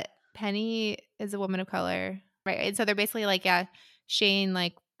is that Penny is a woman of color, right? And so they're basically like, yeah, Shane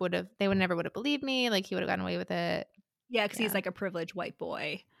like they would never would have believed me. Like he would have gotten away with it. yeah, because he's Yeah. like a privileged white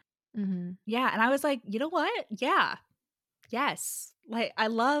boy. Mm-hmm. Yeah, and I was like, you know what? Yeah, yes. Like, I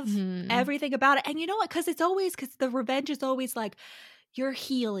love Mm-hmm. everything about it. And you know what? Because the revenge is always like, your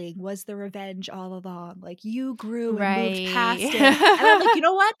healing was the revenge all along. Like, you grew and moved past it. And I'm like, you Right.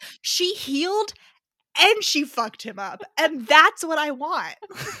 know what? She healed and she fucked him up. And that's what I want.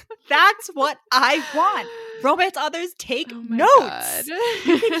 That's what I want. Romance authors, take Oh my god. notes.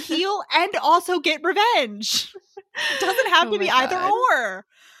 You can heal and also get revenge. It doesn't have Oh to be my either god. or.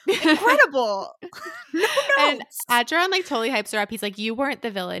 Incredible. No And notes. Adron like totally hypes her up. He's like, you weren't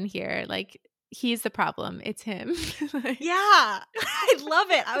the villain here. Like he's the problem. It's him. Like, Yeah. I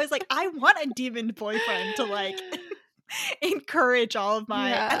love it. I was like, I want a demon boyfriend to like encourage all of my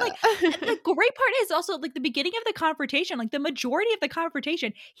and yeah. the great part is also like the beginning of the confrontation, like the majority of the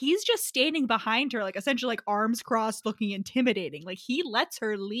confrontation, he's just standing behind her, like essentially like arms crossed, looking intimidating. Like he lets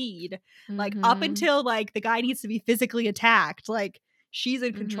her lead, like up Mhm. until like the guy needs to be physically attacked. Like she's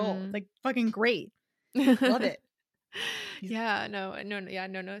in control. It's Mhm. like fucking great. Love it. Yeah, no,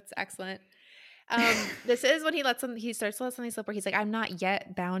 it's excellent. This is when he starts to let something slip where he's like, I'm not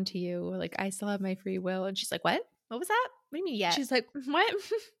yet bound to you. Like, I still have my free will. And she's like, what? What was that? What do you mean yet? She's like, What?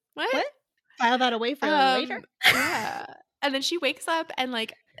 What? what? File that away for later. Yeah. And then she wakes up and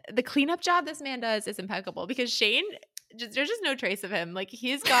like the cleanup job this man does is impeccable because Shane, there's just no trace of him. Like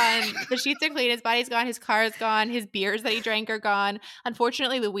he's gone. The sheets are clean. His body's gone. His car is gone. His beers that he drank are gone.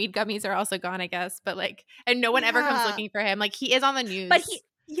 Unfortunately, the weed gummies are also gone, I guess. But like, and no one ever comes Yeah. looking for him. Like he is on the news. But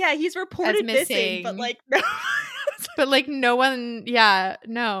he's reported missing, but missing. like no. But like no one, yeah,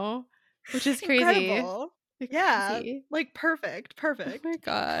 no. Which is crazy. Incredible. Yeah. Crazy. Like perfect. Oh my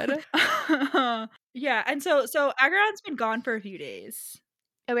god. Yeah, and so Ageron's been gone for a few days.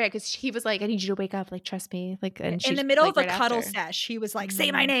 Oh yeah, because he was like, I need you to wake up, like trust me. Like and In she the middle like, of a right cuddle after. sesh, he was like,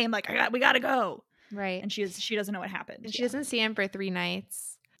 say my name, like we gotta go. Right. And she doesn't know what happened. And she doesn't see him for 3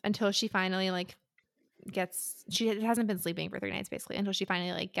 nights until she finally like she hasn't been sleeping for 3 nights basically until she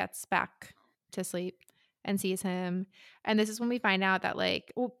finally like gets back to sleep and sees him. And this is when we find out that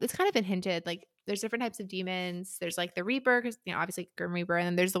like, well, it's kind of been hinted, like there's different types of demons. There's like the Reaper, because obviously Grim Reaper, and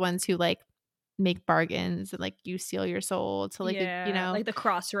then there's the ones who like make bargains and like you steal your soul to like like the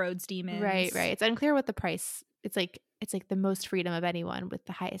crossroads demons. Right. It's unclear what the price. It's like the most freedom of anyone with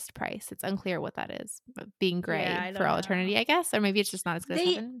the highest price. It's unclear what that is. Being gray for all eternity, I guess, or maybe it's just not as good as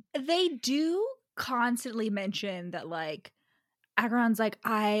heaven. They do constantly mention that like Acheron's like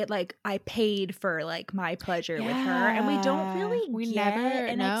I paid for like my pleasure with her, and we don't really get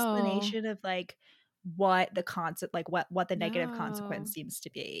an explanation of like what the concept, like what the negative consequence seems to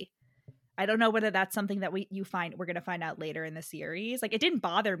be. I don't know whether that's something that we're gonna find out later in the series. Like, it didn't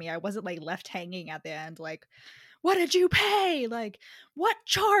bother me. I wasn't like left hanging at the end like, what did you pay? Like, what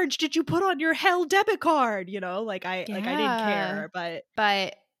charge did you put on your hell debit card? You know, like I didn't care,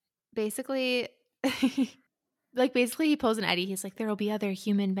 but basically like basically he pulls an Eddie. He's like, there will be other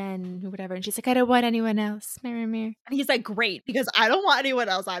human men or whatever, and she's like, I don't want anyone else. Mirror, mirror. And he's like, great, because I don't want anyone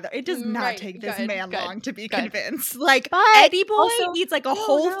else either. It does not take this man long to be convinced. Like, but Eddie boy needs like a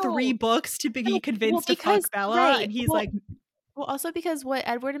whole 3 books to be convinced to fuck Bella, and he's like. Well, also because what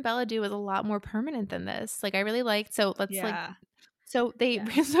Edward and Bella do is a lot more permanent than this. Like, I really liked. So let's so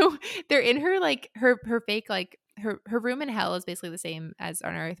they're in her like her fake like her room in hell is basically the same as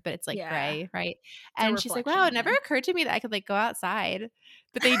on Earth, but it's like gray, right? And she's like, wow, it never occurred to me that I could like go outside,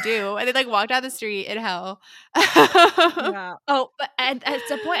 but they do, and they like walk down the street in hell. Oh, but at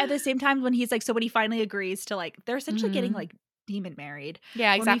some point, at the same time, when he's like, so when he finally agrees to like, they're essentially getting like demon married.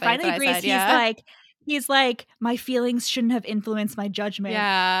 Yeah, exactly. When he finally agrees, he's like, my feelings shouldn't have influenced my judgment.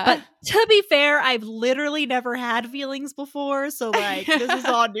 Yeah. But to be fair, I've literally never had feelings before. So like, this is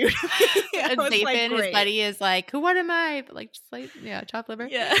all new to me. And Zapin, his buddy, is like, what am I? But like, just like, chopped liver.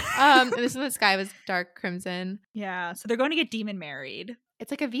 Yeah. And the sky was dark crimson. Yeah. So they're going to get demon married. It's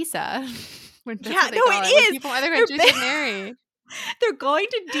like a visa. It is. People in other countries get married. They're going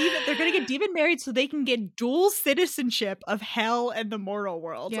to get demon married so they can get dual citizenship of hell and the mortal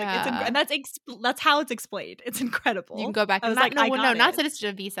world. Yeah. Like, and that's how it's explained. It's incredible. You can go back. Not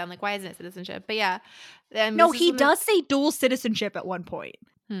citizenship visa. I'm like, why isn't it citizenship? But yeah. No, he does say dual citizenship at one point.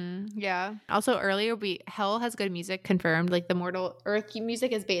 Yeah. Also, earlier hell has good music confirmed. Like the mortal Earth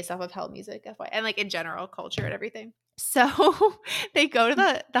music is based off of hell music, and like in general culture and everything. So they go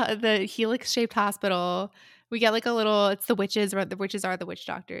to the helix shaped hospital. We get like a little, it's the witches, or the witches are the witch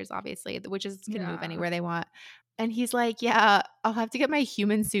doctors, obviously. The witches can move anywhere they want. And he's like, yeah, I'll have to get my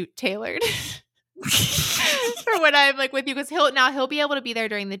human suit tailored for when I'm like with you. Because he'll be able to be there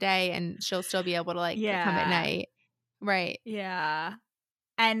during the day, and she'll still be able to like come at night. Right. Yeah.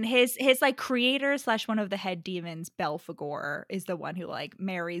 And his like creator / one of the head demons, Belphegor, is the one who like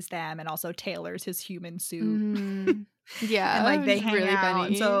marries them and also tailors his human suit. Yeah, and like they hang really out. funny.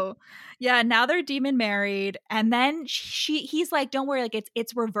 And so yeah, now they're demon married, and then he's like, don't worry, like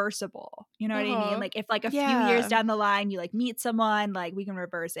it's reversible. You know what I mean? Like if like a few years down the line you like meet someone, like we can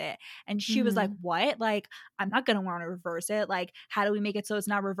reverse it. And she was like, what? Like, I'm not gonna want to reverse it. Like, how do we make it so it's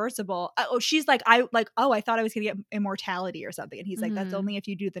not reversible? She's like, I thought I was gonna get immortality or something. And he's like, that's only if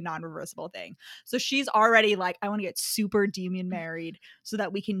you do the non-reversible thing. So she's already like, I want to get super demon married so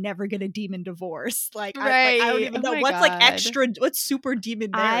that we can never get a demon divorce. Like, I don't even know what's like extra, what's super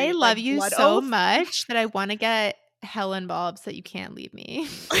demon married. I love you so much that I want to get hell involved so that you can't leave me.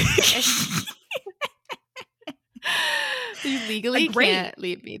 You legally can't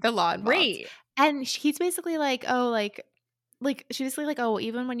leave me. The law involved. Great. And he's basically like, she's basically like, oh,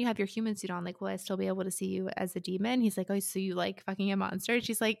 even when you have your human suit on, like, will I still be able to see you as a demon? He's like, oh, so you like fucking a monster? And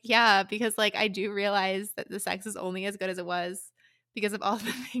she's like, yeah, because like I do realize that the sex is only as good as it was because of all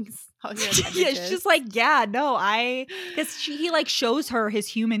the things. All your it's just like, yeah, no, because he like shows her his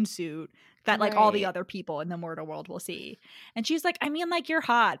human suit that like all the other people in the mortal world will see. And she's like, I mean, like, you're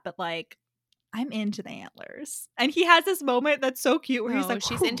hot, but like, I'm into the antlers. And he has this moment that's so cute where he's like,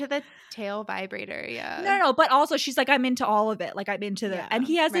 she's into the tail vibrator. Yeah. No, but also she's like, I'm into all of it. Like, I'm into the, and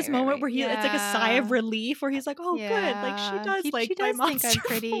he has this moment where it's like a sigh of relief where he's like, oh, good. Like, she does like my monster think I'm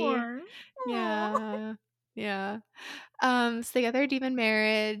pretty. form. Yeah. So they got their demon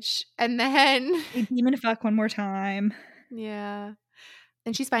marriage, and then they demon fuck one more time. Yeah.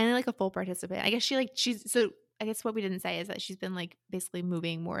 And she's finally like a full participant. I guess I guess what we didn't say is that she's been like basically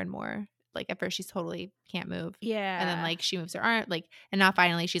moving more and more. Like at first she's totally can't move. Yeah. And then like she moves her arm, like, and now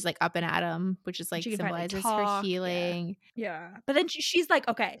finally she's like up and at him, which is like symbolizes her healing. Yeah. But then she's like,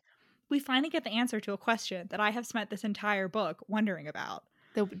 okay, we finally get the answer to a question that I have spent this entire book wondering about.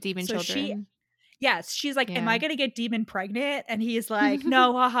 The demon children. She's like, am I going to get demon pregnant? And he's like,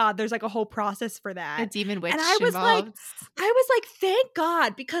 no, haha, there's like a whole process for that. A demon witch and I was involved. like, thank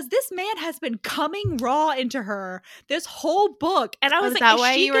God, because this man has been coming raw into her this whole book. And I was like, is that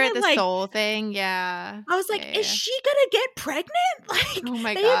why you were at the soul thing? Yeah. I was like, is she going to get pregnant? Like, oh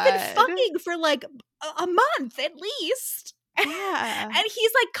my God. They have been fucking for like a month at least. Yeah. And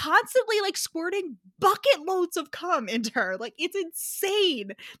he's like constantly like squirting bucket loads of cum into her. Like, it's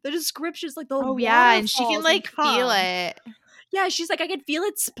insane. The descriptions, like the and she can like feel it. Yeah, she's like, I can feel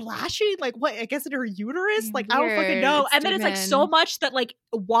it splashing. Like, what? I guess in her uterus? Like, I don't fucking Weird. know. It's And then it's like so demon. much that like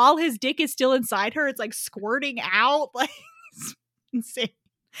while his dick is still inside her, it's like squirting out. Like, it's insane.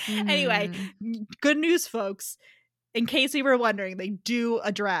 Anyway, good news, folks. In case we were wondering, they do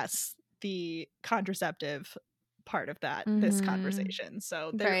address the contraceptive part of this conversation.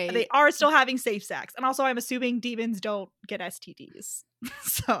 So they are still having safe sex. And also, I'm assuming demons don't get STDs.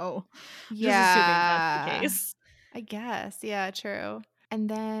 So just assuming that's the case. I guess. Yeah, true. And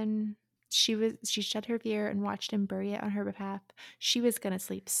then she shed her fear and watched him bury it on her behalf. She was gonna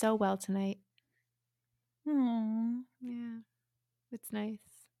sleep so well tonight. Aww. Yeah. It's nice.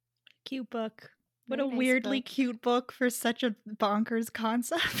 Cute book. What Very a nice weirdly book. cute book for such a bonkers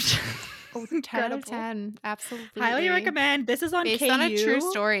concept. Oh, 10 out of 10. Absolutely. Highly recommend. This is on Based KU. on a true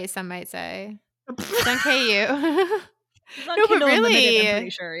story, some might say. It's on KU. It's on No, but Kindle Unlimited, really. I'm pretty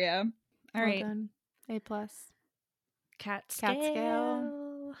sure, yeah. All Well right. done. A+. Cat Cat scale.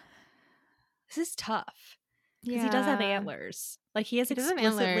 scale. This is tough. Because Yeah. he does have antlers. Like, he has He does have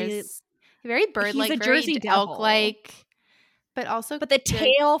explicitly... antlers. Very bird-like, He's a very Jersey devil. elk-like. But also... But the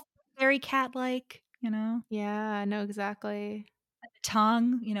tail, very cat-like, you know? Yeah, no, exactly. The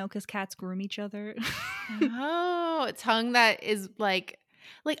tongue, you know, because cats groom each other. Oh, a tongue that is like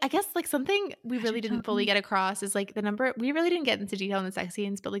I guess like something we really didn't fully get across is like the number, we really didn't get into detail in the sex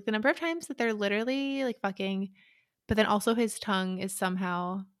scenes, but like the number of times that they're literally like fucking, but then also his tongue is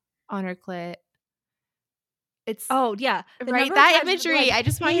somehow on her clit. It's oh yeah, right, that imagery. Like, I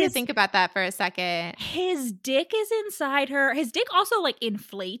just want you to think about that for a second. His dick is inside her. His dick also like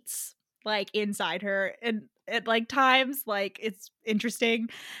inflates like inside her, and at like times like it's interesting.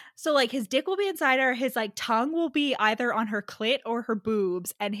 So like his dick will be inside her, his like tongue will be either on her clit or her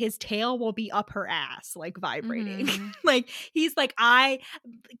boobs, and his tail will be up her ass like vibrating. Like he's like,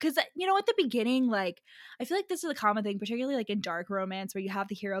 because you know at the beginning, like I feel like this is a common thing, particularly like in dark romance, where you have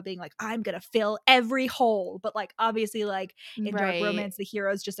the hero being like, I'm gonna fill every hole, but like obviously like in dark romance the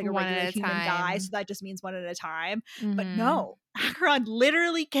hero is just like a regular human guy, so that just means one at a time. But no, Acheron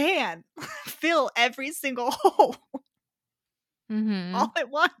literally can fill every single hole all at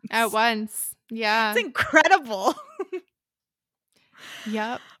once. At once. Yeah. It's incredible.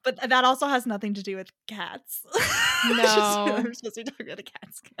 Yep. But that also has nothing to do with cats. No. We're supposed to be talking about a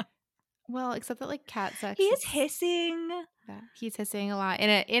cat scale. Well, except that like cat sex. He is hissing. Yeah, he's hissing a lot in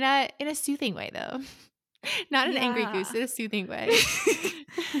a soothing way though. Not an angry goose, in a soothing way.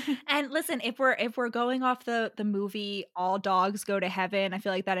 And listen, if we're going off the movie All Dogs Go to Heaven, I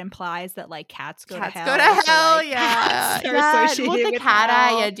feel like that implies that like cats go to hell. Go to hell, so, like, yeah. Cats are Well, the with cat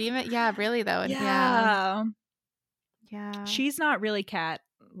hell. eye, yeah, demon, yeah, really though, yeah. She's not really cat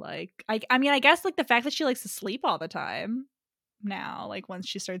like. I mean, I guess like the fact that she likes to sleep all the time now, like once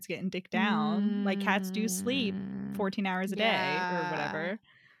she starts getting dick down, like cats do sleep 14 hours a day or whatever.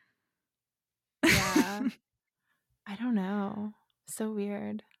 Yeah. I don't know. So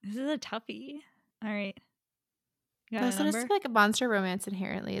weird. This is a toughie. All right. Listen, it's like a monster romance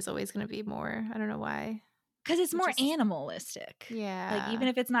inherently is always going to be more. I don't know why. Because it's more animalistic. Yeah. Like even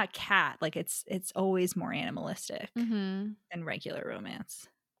if it's not cat, like it's always more animalistic than regular romance.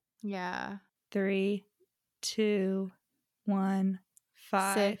 Yeah. 3, 2, 1,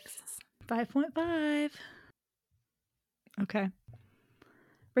 5. 6. 5.5. Okay.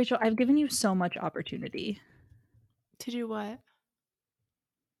 Rachel, I've given you so much opportunity. To do what?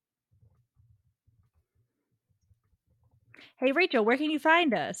 Hey, Rachel, where can you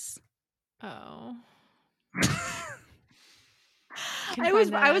find us? Oh. I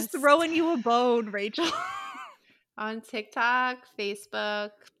was throwing you a bone, Rachel. On TikTok,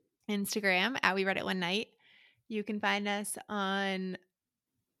 Facebook, Instagram at We Read It One Night. You can find us on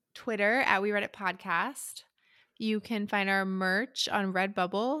Twitter at We Read It Podcast. You can find our merch on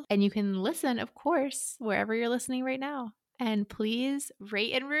Redbubble, and you can listen, of course, wherever you're listening right now. And please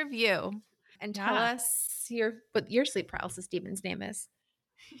rate and review and tell us what your sleep paralysis demon's name is.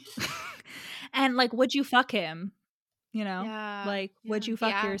 And like, would you fuck him? You know, would you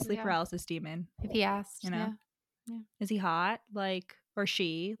fuck your sleep paralysis demon? If he asked, you know, is he hot? Like, or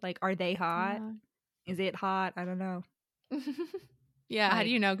she? Like, are they hot? Is it hot? I don't know. Yeah, how do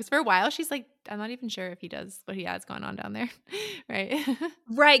you know? Because for a while she's like, I'm not even sure if he does what he has going on down there, right?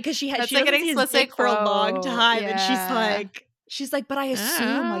 Right, because she like an explicit for a long time, and she's like, but I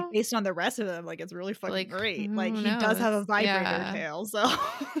assume like based on the rest of them, like it's really fucking great. Like he does have a vibrator tail, so.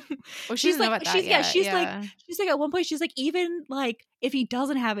 Well, she's like, she's like at one point she's like, even like if he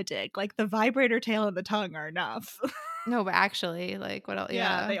doesn't have a dick, like the vibrator tail and the tongue are enough. No, but actually, like what else?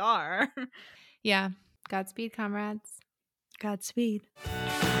 Yeah, they are. Yeah, Godspeed, comrades. Godspeed.